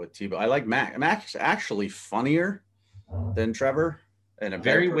car with Tebow. I like Mac. Mac's actually funnier than Trevor. And a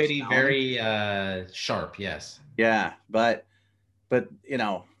very witty, very sharp. Yes. Yeah, but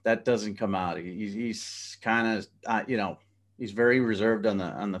that doesn't come out. He's kind of he's very reserved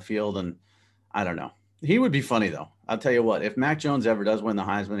on the field, and I don't know. He would be funny though. I'll tell you what. If Mac Jones ever does win the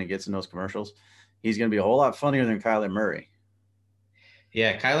Heisman and gets in those commercials, he's going to be a whole lot funnier than Kyler Murray.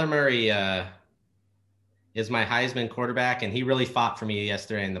 Yeah, Kyler Murray is my Heisman quarterback, and he really fought for me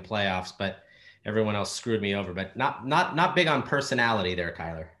yesterday in the playoffs, but everyone else screwed me over. But not big on personality there,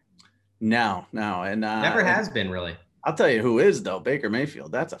 Kyler. No, and never has been really. I'll tell you who is though. Baker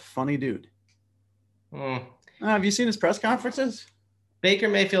Mayfield. That's a funny dude. Have you seen his press conferences? Baker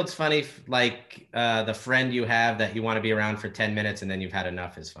Mayfield's funny, like the friend you have that you want to be around for 10 minutes and then you've had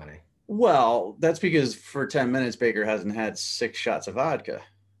enough is funny. Well, that's because for 10 minutes, Baker hasn't had 6 shots of vodka.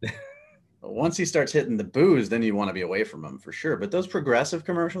 Once he starts hitting the booze, then you want to be away from him for sure. But those progressive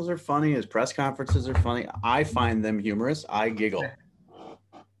commercials are funny. His press conferences are funny. I find them humorous. I giggle.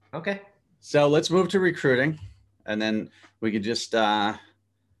 Okay. So let's move to recruiting. And then we could just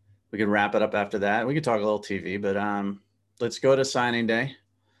we could wrap it up after that. We could talk a little TV, but let's go to signing day.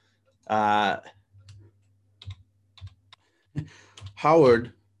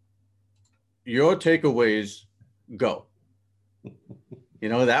 Howard, your takeaways, go. You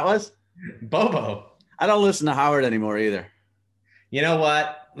know who that was? Bobo. I don't listen to Howard anymore either. You know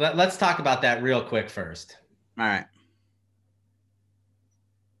what? Let's talk about that real quick first. All right.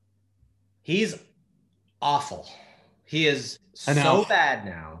 He's awful. He is so bad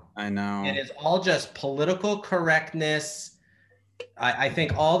now. I know. It is all just political correctness. I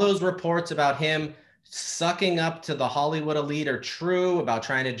think all those reports about him sucking up to the Hollywood elite are true, about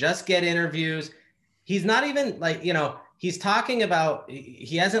trying to just get interviews. He's not even he's talking about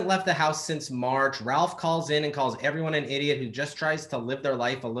he hasn't left the house since March. Ralph calls in and calls everyone an idiot who just tries to live their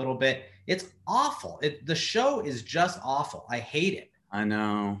life a little bit. It's awful. The show is just awful. I hate it. I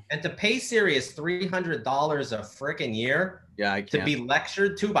know. And to pay Sirius $300 a freaking year to be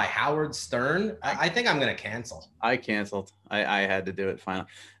lectured to by Howard Stern, I think I'm going to cancel. I canceled. I had to do it finally.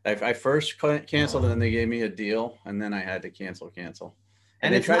 I first canceled and then they gave me a deal and then I had to cancel.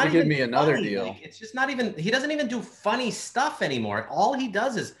 And they tried to give me another deal. It's just not even, he doesn't even do funny stuff anymore. All he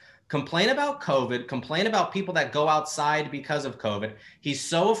does is complain about COVID, complain about people that go outside because of COVID. He's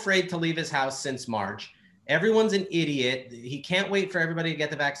so afraid to leave his house since March. Everyone's an idiot. He can't wait for everybody to get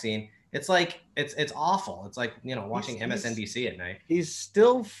the vaccine. It's like, it's awful. It's like, you know, watching MSNBC at night. He's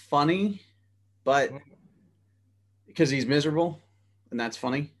still funny, but because he's miserable, and that's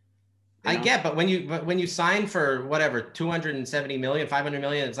funny. I get, but when you sign for whatever 270 million, 500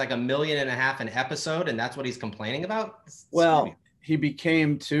 million, it's like $1.5 million an episode, and that's what he's complaining about. Well, he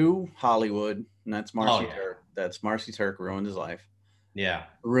became too Hollywood, and that's Marcy Turk. That's Marcy Turk ruined his life. Yeah,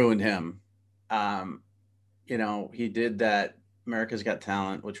 ruined him. You know, he did that America's Got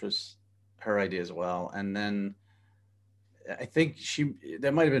Talent, which was her idea as well, and then I think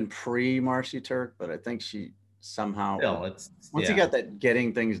that might have been pre Marcy Turk, but I think she somehow once he got that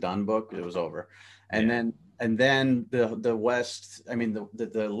Getting Things Done book, it was over. And then the West, I mean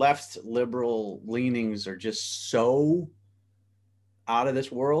the left liberal leanings are just so out of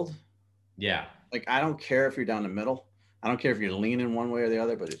this world. Yeah. Like, I don't care if you're down the middle. I don't care if you're leaning one way or the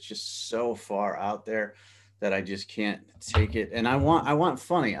other, but it's just so far out there that I just can't take it. And I want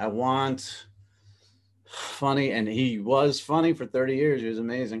funny. I want funny, and he was funny for 30 years. He was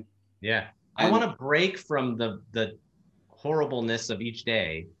amazing. Yeah. I want to break from the horribleness of each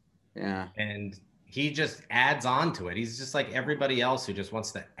day. Yeah. And he just adds on to it. He's just like everybody else who just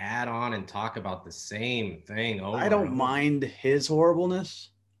wants to add on and talk about the same thing over. I don't mind his horribleness.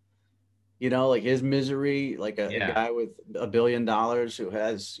 You know, like his misery, like a guy with $1 billion who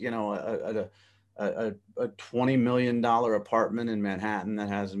has, you know, a $20 million apartment in Manhattan that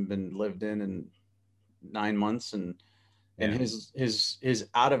hasn't been lived in 9 months, and his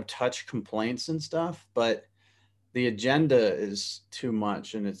out of touch complaints and stuff. But the agenda is too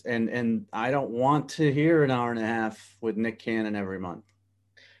much, and I don't want to hear an hour and a half with Nick Cannon every month.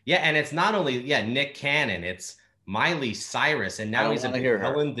 Yeah, and it's not only Nick Cannon, it's Miley Cyrus, and now he's a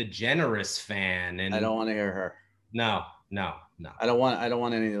Ellen DeGeneres fan, and I don't want to hear her. No. I don't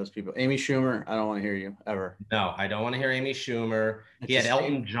want any of those people. Amy Schumer, I don't want to hear you ever. No, I don't want to hear Amy Schumer. He had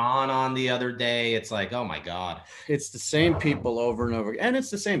Elton John on the other day. It's like, oh my God. It's the same people over and over, and it's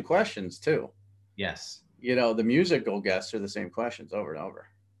the same questions too. Yes. You know, the musical guests are the same questions over and over.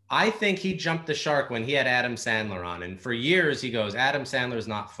 I think he jumped the shark when he had Adam Sandler on, and for years he goes, Adam Sandler's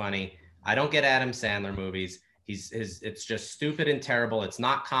not funny. I don't get Adam Sandler movies. It's just stupid and terrible. It's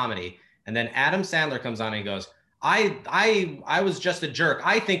not comedy. And then Adam Sandler comes on and he goes, I was just a jerk.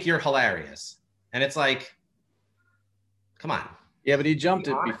 I think you're hilarious. And it's like, come on. Yeah, but he jumped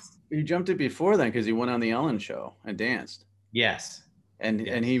it before then because he went on the Ellen show and danced. Yes.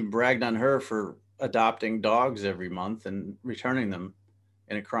 And he bragged on her for adopting dogs every month and returning them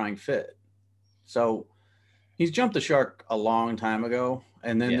in a crying fit. So he's jumped the shark a long time ago.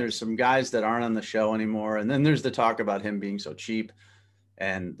 And then there's some guys that aren't on the show anymore. And then there's the talk about him being so cheap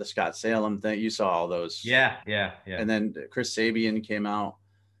and the Scott Salem thing. You saw all those. Yeah. And then Chris Sabian came out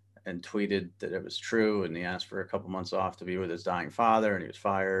and tweeted that it was true. And he asked for a couple months off to be with his dying father. And he was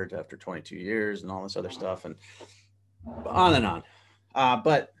fired after 22 years and all this other stuff. And on and on.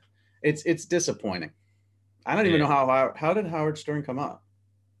 But it's disappointing. I don't even know how did Howard Stern come up?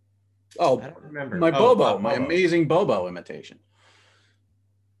 Oh, I don't remember. My Bobo, my amazing Bobo imitation.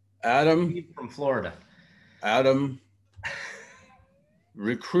 Adam from Florida. Adam,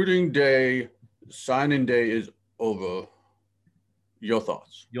 recruiting day, signing day is over. Your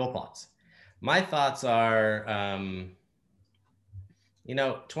thoughts? My thoughts are,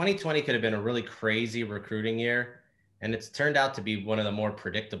 2020 could have been a really crazy recruiting year, and it's turned out to be one of the more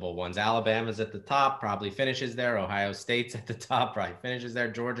predictable ones. Alabama's at the top, probably finishes there. Ohio State's at the top, probably finishes there.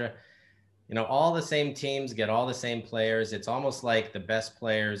 Georgia, all the same teams get all the same players. It's almost like the best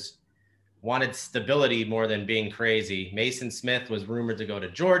players wanted stability more than being crazy. Mason Smith was rumored to go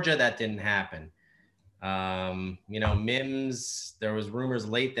to Georgia. That didn't happen. Mims, there was rumors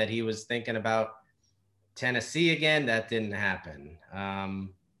late that he was thinking about Tennessee again. That didn't happen.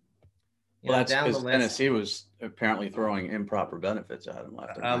 That's down the list, Tennessee was apparently throwing improper benefits at him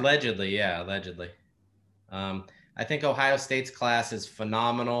left. Allegedly. I think Ohio State's class is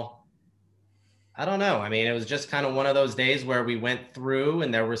phenomenal. I don't know. I mean, it was just kind of one of those days where we went through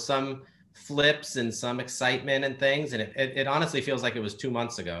and there were some flips and some excitement and things. And it honestly feels like it was 2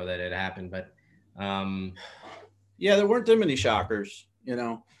 months ago that it happened. But there weren't that many shockers,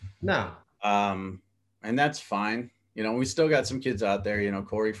 No. And that's fine. We still got some kids out there,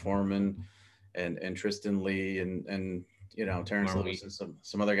 Corey Foreman and Tristan Lee and Terrence Lewis and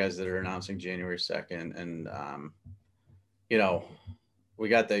some other guys that are announcing January 2nd. And, we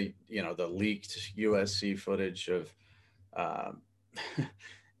got the leaked USC footage of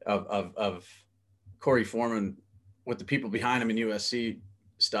Corey Foreman with the people behind him in USC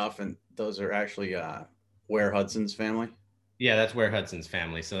stuff, and those are actually Ware Hudson's family. Yeah, that's Ware Hudson's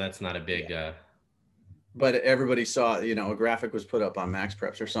family. So that's not a big. Yeah. But everybody saw, a graphic was put up on Max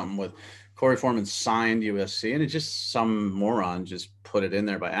Preps or something with Corey Foreman signed USC, and it just some moron just put it in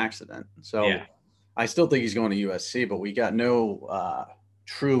there by accident. So Yeah. I still think he's going to USC, but we got no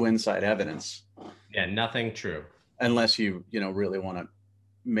true inside evidence. Yeah, nothing true. Unless you really want to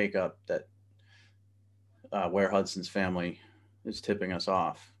make up that Ware Hudson's family is tipping us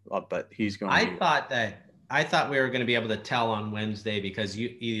off, but he's going. I thought we were going to be able to tell on Wednesday because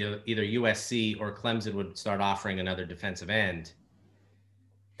either USC or Clemson would start offering another defensive end.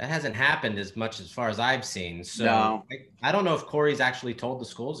 That hasn't happened as much as far as I've seen. So No. I don't know if Corey's actually told the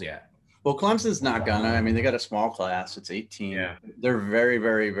schools yet. Well, Clemson's not gonna. I mean, they got a small class. It's 18. Yeah. They're very,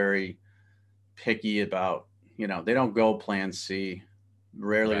 very, very picky about, they don't go plan C,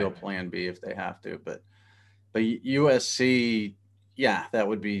 rarely go plan B if they have to. But USC, yeah, that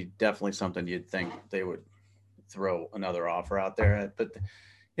would be definitely something you'd think they would throw another offer out there at. But,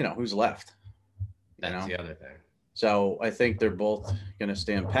 who's left? That's the other thing. So I think they're both going to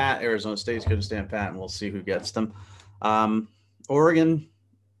stand pat. Arizona State's going to stand pat, and we'll see who gets them. Oregon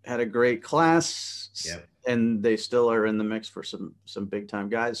had a great class, and they still are in the mix for some big time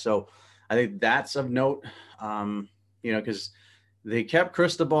guys. So I think that's of note, because they kept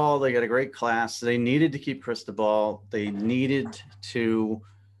Cristobal. They got a great class. They needed to keep Cristobal. They needed to,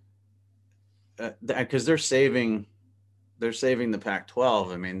 because they're saving the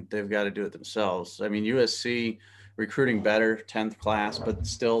Pac-12. I mean, they've got to do it themselves. I mean, USC recruiting better, 10th class, but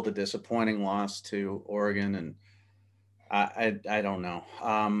still the disappointing loss to Oregon. And I don't know.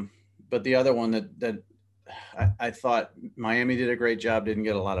 But the other one that I thought Miami did a great job, didn't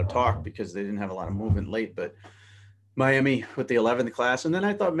get a lot of talk because they didn't have a lot of movement late, but Miami with the 11th class. And then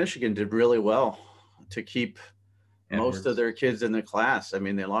I thought Michigan did really well to keep most of their kids in the class. I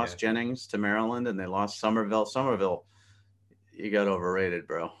mean, they lost Jennings to Maryland, and they lost Somerville. Somerville, you got overrated,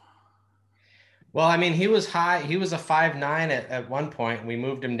 bro. Well, I mean, he was high. He was a 5'9" at one point, and we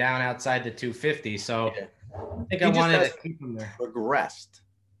moved him down outside the 250. So I think I wanted to keep him there. Regressed.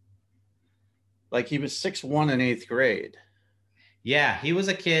 Like he was 6'1" in 8th grade. Yeah, he was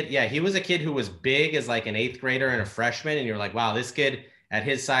a kid. Yeah, he was a kid who was big as like an 8th grader and a freshman. And you're like, wow, this kid at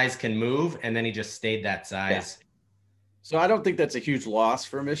his size can move. And then he just stayed that size. Yeah. So I don't think that's a huge loss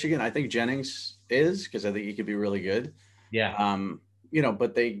for Michigan. I think Jennings is, because I think he could be really good. Yeah.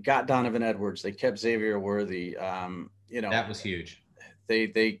 But they got Donovan Edwards. They kept Xavier Worthy. That was huge. They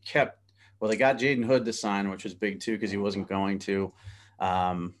got Jaden Hood to sign, which was big too, because he wasn't going to.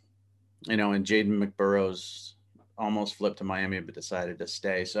 And Jaden McBurrows almost flipped to Miami, but decided to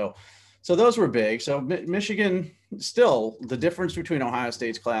stay. So those were big. So Michigan, still the difference between Ohio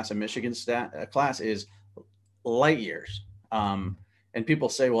State's class and Michigan's class is light years. And people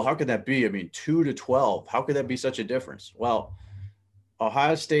say, well, how could that be? I mean, 2 to 12, how could that be such a difference? Well,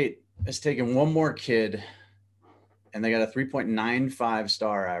 Ohio State has taken one more kid, and they got a 3.95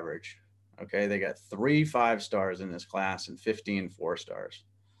 star average. Okay. They got 3 5-stars in this class and 15 4-stars.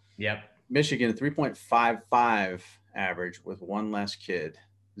 Yep. Michigan, 3.55 average with one less kid,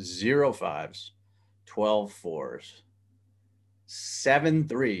 0 5s, 12 4s, 7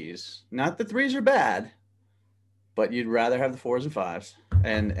 3s. Not the 3s are bad, but you'd rather have the 4s and 5s.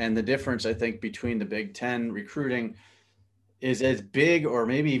 And the difference, I think, between the Big Ten recruiting is as big or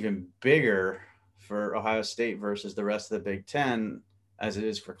maybe even bigger for Ohio State versus the rest of the Big Ten as it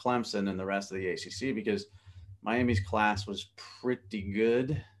is for Clemson and the rest of the ACC, because Miami's class was pretty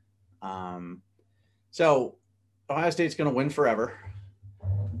good. So Ohio State's going to win forever.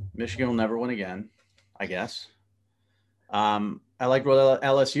 Michigan will never win again, I guess. I like what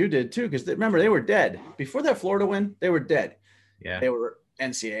LSU did too, because remember, they were dead before that Florida win. They were dead. Yeah, they were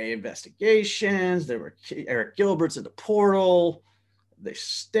NCAA investigations. There were Eric Gilbert's in the portal. They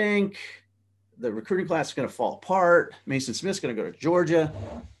stink. The recruiting class is going to fall apart. Mason Smith's going to go to Georgia.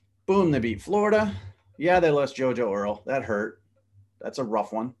 Boom, they beat Florida. Yeah, they lost JoJo Earl. That hurt. That's a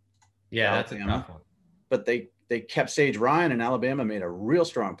rough one. Yeah, that's a tough one. But they kept Sage Ryan, and Alabama made a real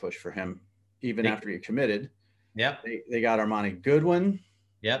strong push for him even after he committed. Yep. They got Armani Goodwin.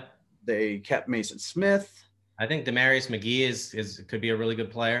 Yep. They kept Mason Smith. I think Demarius McGee could be a really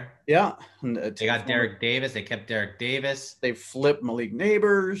good player. Yeah. They got Derek Davis. They kept Derek Davis. They flipped Malik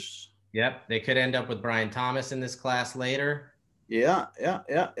Neighbors. Yep. They could end up with Brian Thomas in this class later. Yeah.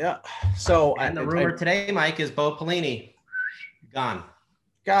 So and the rumor today, Mike, is Bo Pelini gone.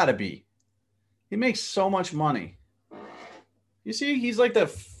 Gotta be. He makes so much money. You see, he's like the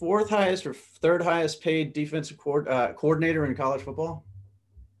 4th highest or 3rd highest paid defensive coordinator in college football.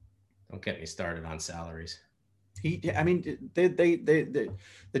 Don't get me started on salaries. I mean, the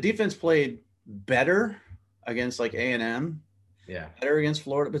defense played better against like A&M, Yeah. better against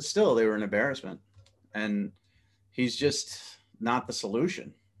Florida, but still they were an embarrassment. And he's just not the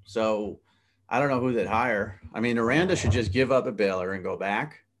solution. So I don't know who they'd hire. I mean, Aranda should just give up at Baylor and go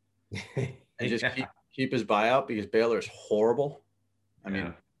back and just Yeah. keep his buyout because Baylor is horrible. I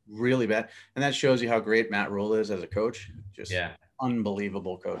mean, really bad. And that shows you how great Matt Rule is as a coach. Just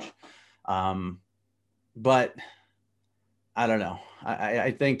unbelievable coach. But I don't know.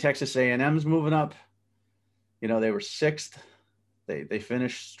 I think Texas A&M is moving up. You know, they were 6th. They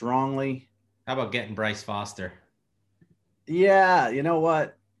finished strongly. How about getting Bryce Foster? Yeah, you know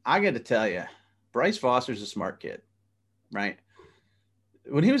what? I got to tell you, Bryce Foster's a smart kid, right?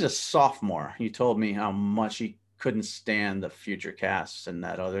 When he was a sophomore, he told me how much he couldn't stand the future casts and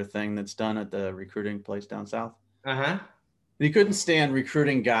that other thing that's done at the recruiting place down south. Uh-huh. He couldn't stand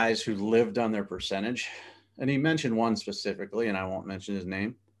recruiting guys who lived on their percentage. And he mentioned one specifically, and I won't mention his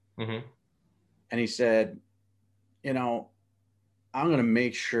name. Mm-hmm. And he said, you know, I'm going to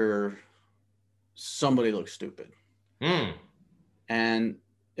make sure somebody looks stupid. And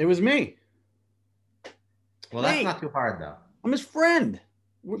it was me. Well, that's not too hard, though. I'm his friend.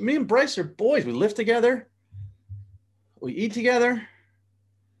 Me and Bryce are boys. We live together. We eat together.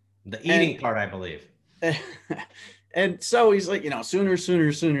 The eating part, I believe. And so he's like, you know, sooner.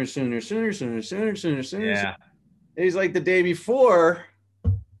 Yeah. He's like the day before.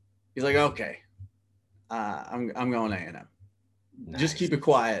 He's like, okay, I'm going A&M. Nice. Just keep it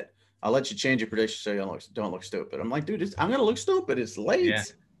quiet. I'll let you change your prediction so you don't look stupid. I'm like, dude, I'm gonna look stupid. It's late. Yeah.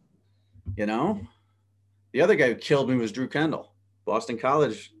 You know. The other guy who killed me was Drew Kendall, Boston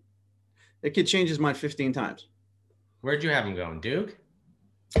College. That kid changed his mind 15 times. Where'd you have him going, Duke?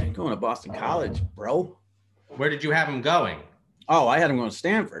 I'm going to Boston College, bro. Where did you have him going? Oh, I had him going to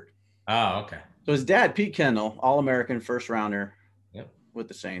Stanford. Oh, okay. So his dad, Pete Kendall, All-American, first rounder with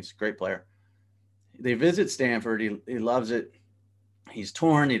the Saints, great player. They visit Stanford. He loves it. He's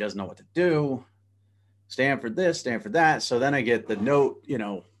torn. He doesn't know what to do. Stanford this, Stanford that. So then I get the note, you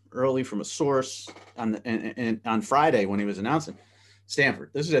know, early from a source on Friday when he was announcing Stanford.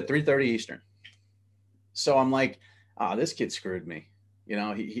 This is at 3:30 Eastern. So I'm like, this kid screwed me. You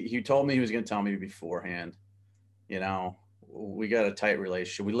know, he told me he was going to tell me beforehand. You know, we got a tight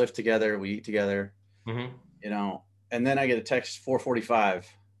relationship. We live together. We eat together. Mm-hmm. You know, and then I get a text 4:45.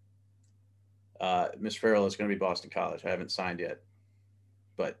 Miss Farrell is going to be Boston College. I haven't signed yet,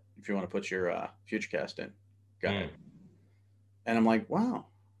 but if you want to put your future cast in, got it. And I'm like, wow.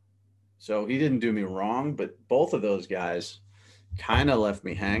 So he didn't do me wrong, but both of those guys kind of left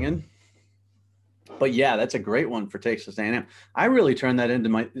me hanging. But yeah, that's a great one for Texas A&M. I really turned that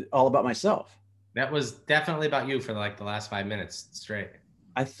into all about myself. That was definitely about you for like the last 5 minutes straight.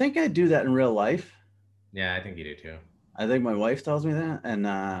 I think I do that in real life. Yeah, I think you do too. I think my wife tells me that,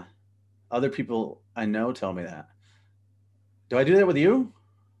 and other people I know tell me that. Do I do that with you?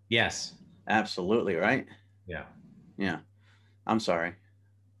 Yes. Absolutely, right? Yeah. Yeah. I'm sorry.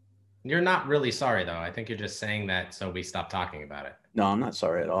 You're not really sorry, though. I think you're just saying that so we stop talking about it. No, I'm not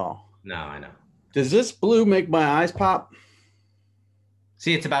sorry at all. No, I know. Does this blue make my eyes pop?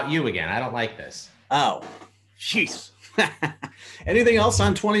 See, it's about you again. I don't like this. Oh, jeez. Anything else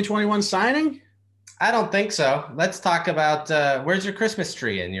on 2021 signing? I don't think so. Let's talk about where's your Christmas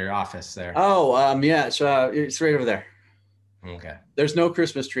tree in your office there? Oh, yeah. It's right over there. Okay. There's no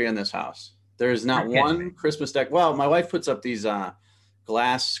Christmas tree in this house. There's not one Christmas deck. Well, my wife puts up these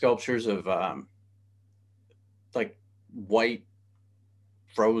glass sculptures of like white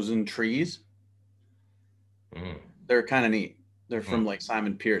frozen trees. Mm. They're kind of neat. They're from like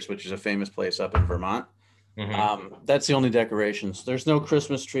Simon Pierce, which is a famous place up in Vermont. Mm-hmm. That's the only decorations. There's no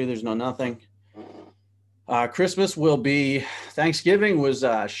Christmas tree. There's no nothing. Christmas will be, Thanksgiving was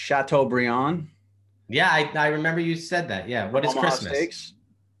Chateaubriand. Yeah, I remember you said that. Yeah. What is Christmas? Steaks.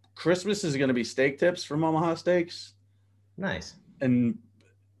 Christmas is going to be steak tips from Omaha Steaks. Nice. And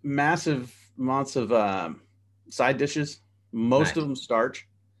massive amounts of side dishes. Most of them starch.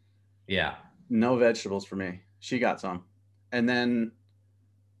 Yeah. No vegetables for me. She got some. And then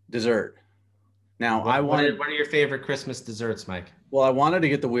dessert. Now what are your favorite Christmas desserts, Mike? Well, I wanted to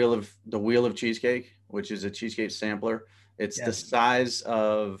get the wheel of cheesecake, which is a cheesecake sampler. It's the size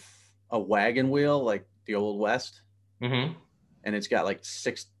of a wagon wheel, like the Old West. Mm-hmm. And it's got like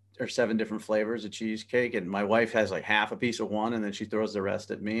 6 or 7 different flavors of cheesecake. And my wife has like half a piece of one, and then she throws the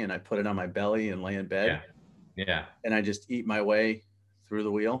rest at me, and I put it on my belly and lay in bed. Yeah. And I just eat my way through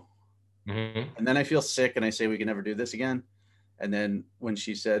the wheel. Mm-hmm. And then I feel sick, and I say, we can never do this again. And then when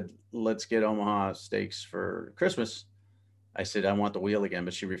she said, let's get Omaha Steaks for Christmas, I said, I want the wheel again,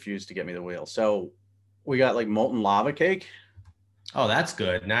 but she refused to get me the wheel. So We got like molten lava cake. Oh, that's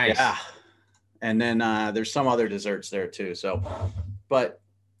good. Nice. Yeah. And then there's some other desserts there too. So, but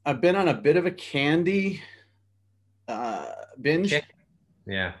I've been on a bit of a candy binge, Kick.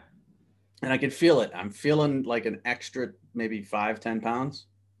 Yeah. and I can feel it. I'm feeling like an extra maybe 5-10 pounds.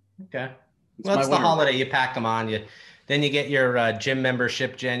 Okay. It's Well, my it's the winter weight. holiday. You pack them on. Then you get your gym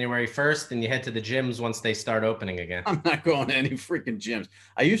membership January 1st, and you head to the gyms once they start opening again. I'm not going to any freaking gyms.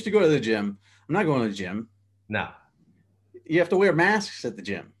 I used to go to the gym. I'm not going to the gym. No, You have to wear masks at the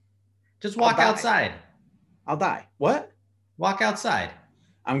gym. just I'll walk die. outside. I'll die. What? Walk outside.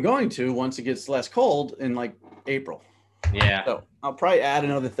 I'm going to once it gets less cold in like April. Yeah. So I'll probably add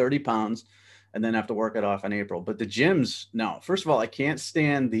another 30 pounds and then have to work it off in April. But the gyms, no. First of all, I can't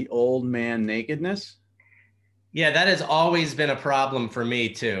stand the old man nakedness. Yeah, that has always been a problem for me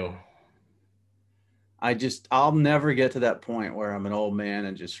too. I'll never get to that point where I'm an old man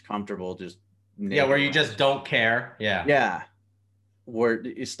and just comfortable, just Yeah, naked where you around. just don't care. Yeah. Yeah. Where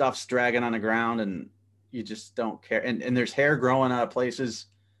your stuff's dragging on the ground and you just don't care. And there's hair growing out of places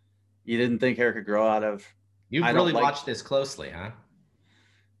you didn't think hair could grow out of. You've I don't really like watched this closely, huh?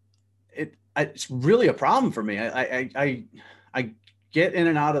 it. It's really a problem for me. I get in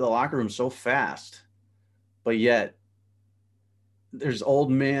and out of the locker room so fast, but yet there's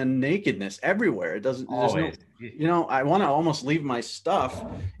old man nakedness everywhere. It doesn't, there's no, Always. I want to almost leave my stuff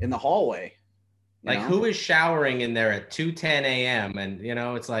in the hallway. Like, who is showering in there at 2:10 a.m.? And,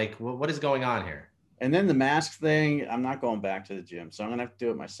 it's like, what is going on here? And then the mask thing, I'm not going back to the gym, so I'm gonna have to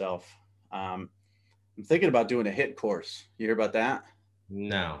do it myself. I'm thinking about doing a hit course. You hear about that?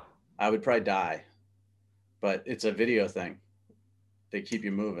 No. I would probably die, but it's a video thing. They keep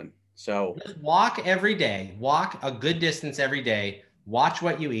you moving. So Just walk every day, walk a good distance every day, watch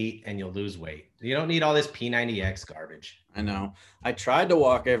what you eat, and you'll lose weight. You don't need all this P90X garbage. I know. I tried to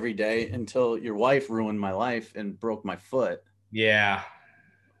walk every day until your wife ruined my life and broke my foot. Yeah.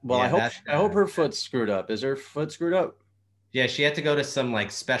 Well, Yeah, I hope her foot's screwed up. Is her foot screwed up? Yeah, she had to go to some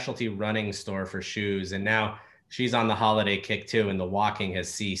like specialty running store for shoes, and now she's on the holiday kick too, and the walking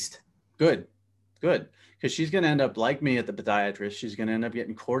has ceased. Good. Good. Because she's going to end up like me at the podiatrist. She's going to end up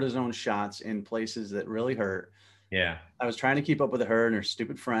getting cortisone shots in places that really hurt. Yeah. I was trying to keep up with her and her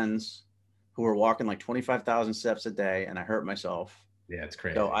stupid friends who were walking like 25,000 steps a day, and I hurt myself. Yeah, it's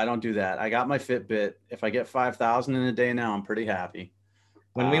crazy. So I don't do that. I got my Fitbit. If I get 5,000 in a day now, I'm pretty happy.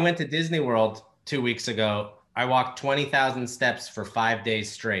 When we went to Disney World 2 weeks ago, I walked 20,000 steps for 5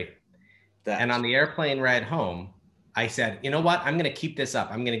 days straight. And on the airplane ride home, I said, you know what? I'm going to keep this up.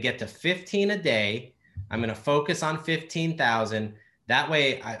 I'm going to get to 15 a day. I'm going to focus on 15,000. That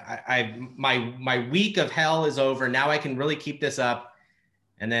way, my week of hell is over. Now I can really keep this up.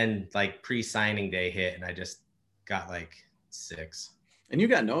 And then like pre-signing day hit, and I just got like 6. And you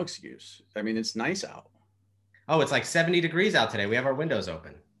got no excuse. I mean, it's nice out. Oh, it's like 70 degrees out today. We have our windows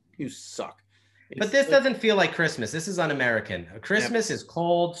open. You suck. But this doesn't feel like Christmas. This is un-American. Christmas is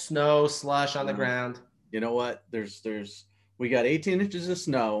cold, snow, slush on the ground. You know what? We got 18 inches of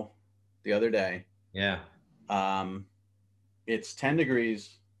snow the other day. Yeah. It's 10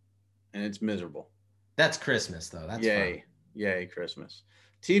 degrees and it's miserable. That's Christmas though. That's yay. fun. Yay, Christmas.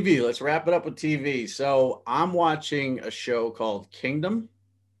 TV. Let's wrap it up with TV. So I'm watching a show called Kingdom.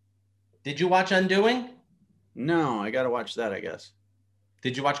 Did you watch Undoing? No, I got to watch that, I guess.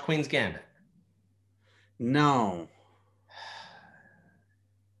 Did you watch Queen's Gambit? No.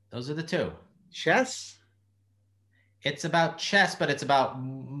 Those are the two. Chess? It's about chess, but it's about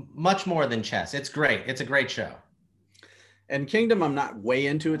much more than chess. It's great. It's a great show. And Kingdom, I'm not way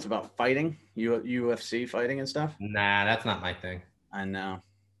into. It's about fighting, UFC fighting and stuff. Nah, that's not my thing. I know.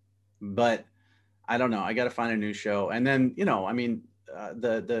 But I don't know. I got to find a new show. And then, the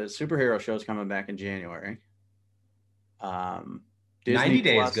superhero show is coming back in January. Disney 90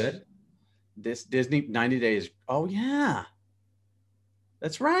 Days Plus, good. This Disney 90 Days. Oh, yeah.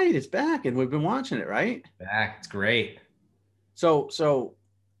 That's right. It's back, and we've been watching it, right? Back. It's great. So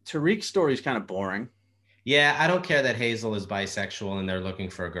Tariq's story is kind of boring. Yeah, I don't care that Hazel is bisexual and they're looking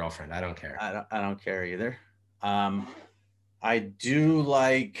for a girlfriend. I don't care. I don't care either. I do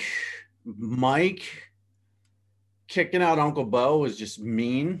like Mike kicking out Uncle Bo was just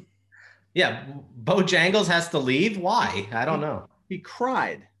mean. Yeah, Bojangles has to leave. Why? I don't know. He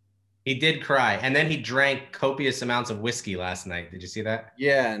cried. He did cry, and then he drank copious amounts of whiskey last night. Did you see that?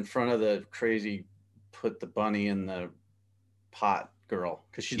 Yeah, in front of the crazy put the bunny in the pot girl,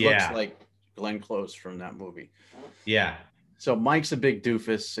 because she looks like Glenn Close from that movie. Yeah. So Mike's a big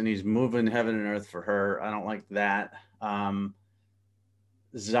doofus, and he's moving heaven and earth for her. I don't like that.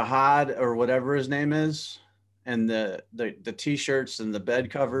 Zahad, or whatever his name is, and the T-shirts and the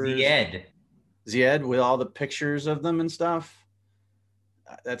bed covers. Zied. Zied with all the pictures of them and stuff.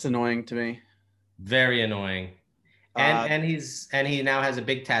 That's annoying to me. Very annoying. Uh, And he now has a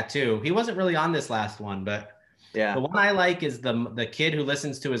big tattoo. He wasn't really on this last one, but the yeah, one I like is the kid who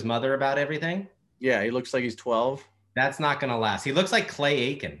listens to his mother about everything. yeah, he looks like he's 12. That's not gonna last. He looks like Clay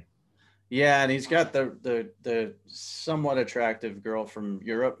Aiken. Yeah, and he's got the somewhat attractive girl from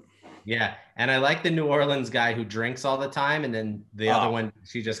Europe. Yeah, and I like the New Orleans guy who drinks all the time, and then the other Oh, one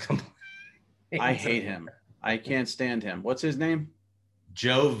she just complains. I hate him. I can't stand him. What's his name?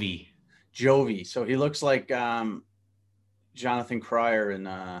 Jovi. Jovi. So he looks like Jonathan Cryer in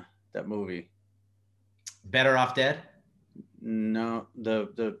that movie. Better Off Dead. No,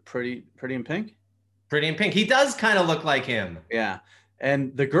 the Pretty in Pink. Pretty in Pink. He does kind of look like him. Yeah,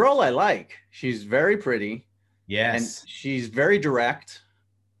 and the girl I like. She's very pretty. And Yes, she's very direct.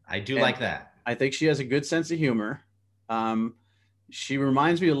 I do And like that. I think she has a good sense of humor. Um, she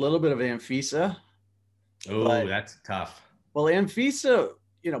reminds me a little bit of Anfisa, Oh, but that's tough. well, Anfisa,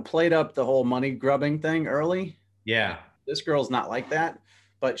 played up the whole money grubbing thing early. Yeah. This girl's not like that,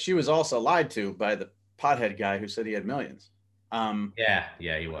 but she was also lied to by the pothead guy who said he had millions. Yeah,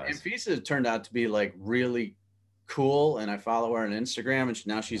 he was. Anfisa turned out to be like really cool, and I follow her on Instagram, and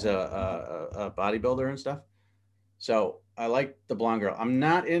now she's a bodybuilder and stuff. So I like the blonde girl. I'm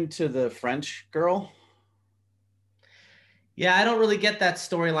not into the French girl. Yeah, I don't really get that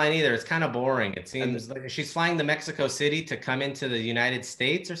storyline either. It's kind of boring. It And seems like she's flying to Mexico City to come into the United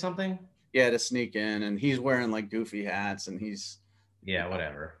States or something. yeah, to sneak in, and he's wearing like goofy hats, and he's Yeah,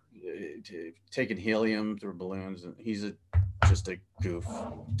 whatever. taking helium through balloons, and just a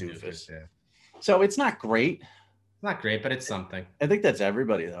doofus. Yeah. So it's not great. It's not great, but it's something. I think that's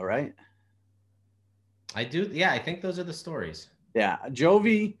everybody though, right? I do. Yeah, I think those are the stories. Yeah,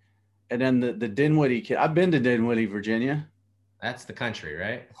 Jovi, and then the Dinwiddie kid. I've been to Dinwiddie, Virginia. That's the country,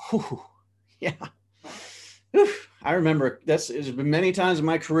 right? Whew, yeah. Whew. I remember there's been many times in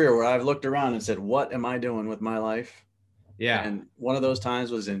my career where I've looked around and said, "What am I doing with my life?" Yeah, And one of those times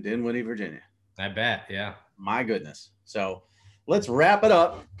was in Dinwiddie, Virginia. I bet. Yeah. My goodness. So let's wrap it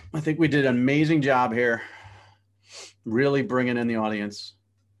up. I think we did an amazing job here, really bringing in the audience.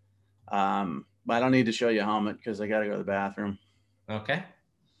 But I don't need to show you a helmet because I got to go to the bathroom. Okay.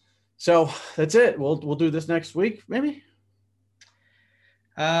 So that's it. We'll do this next week, maybe.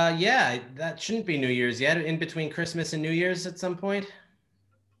 Yeah, that shouldn't be New Year's yet. In between Christmas and New Year's at some point.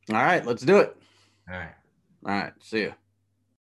 All right, let's do it. All right. All right. See you.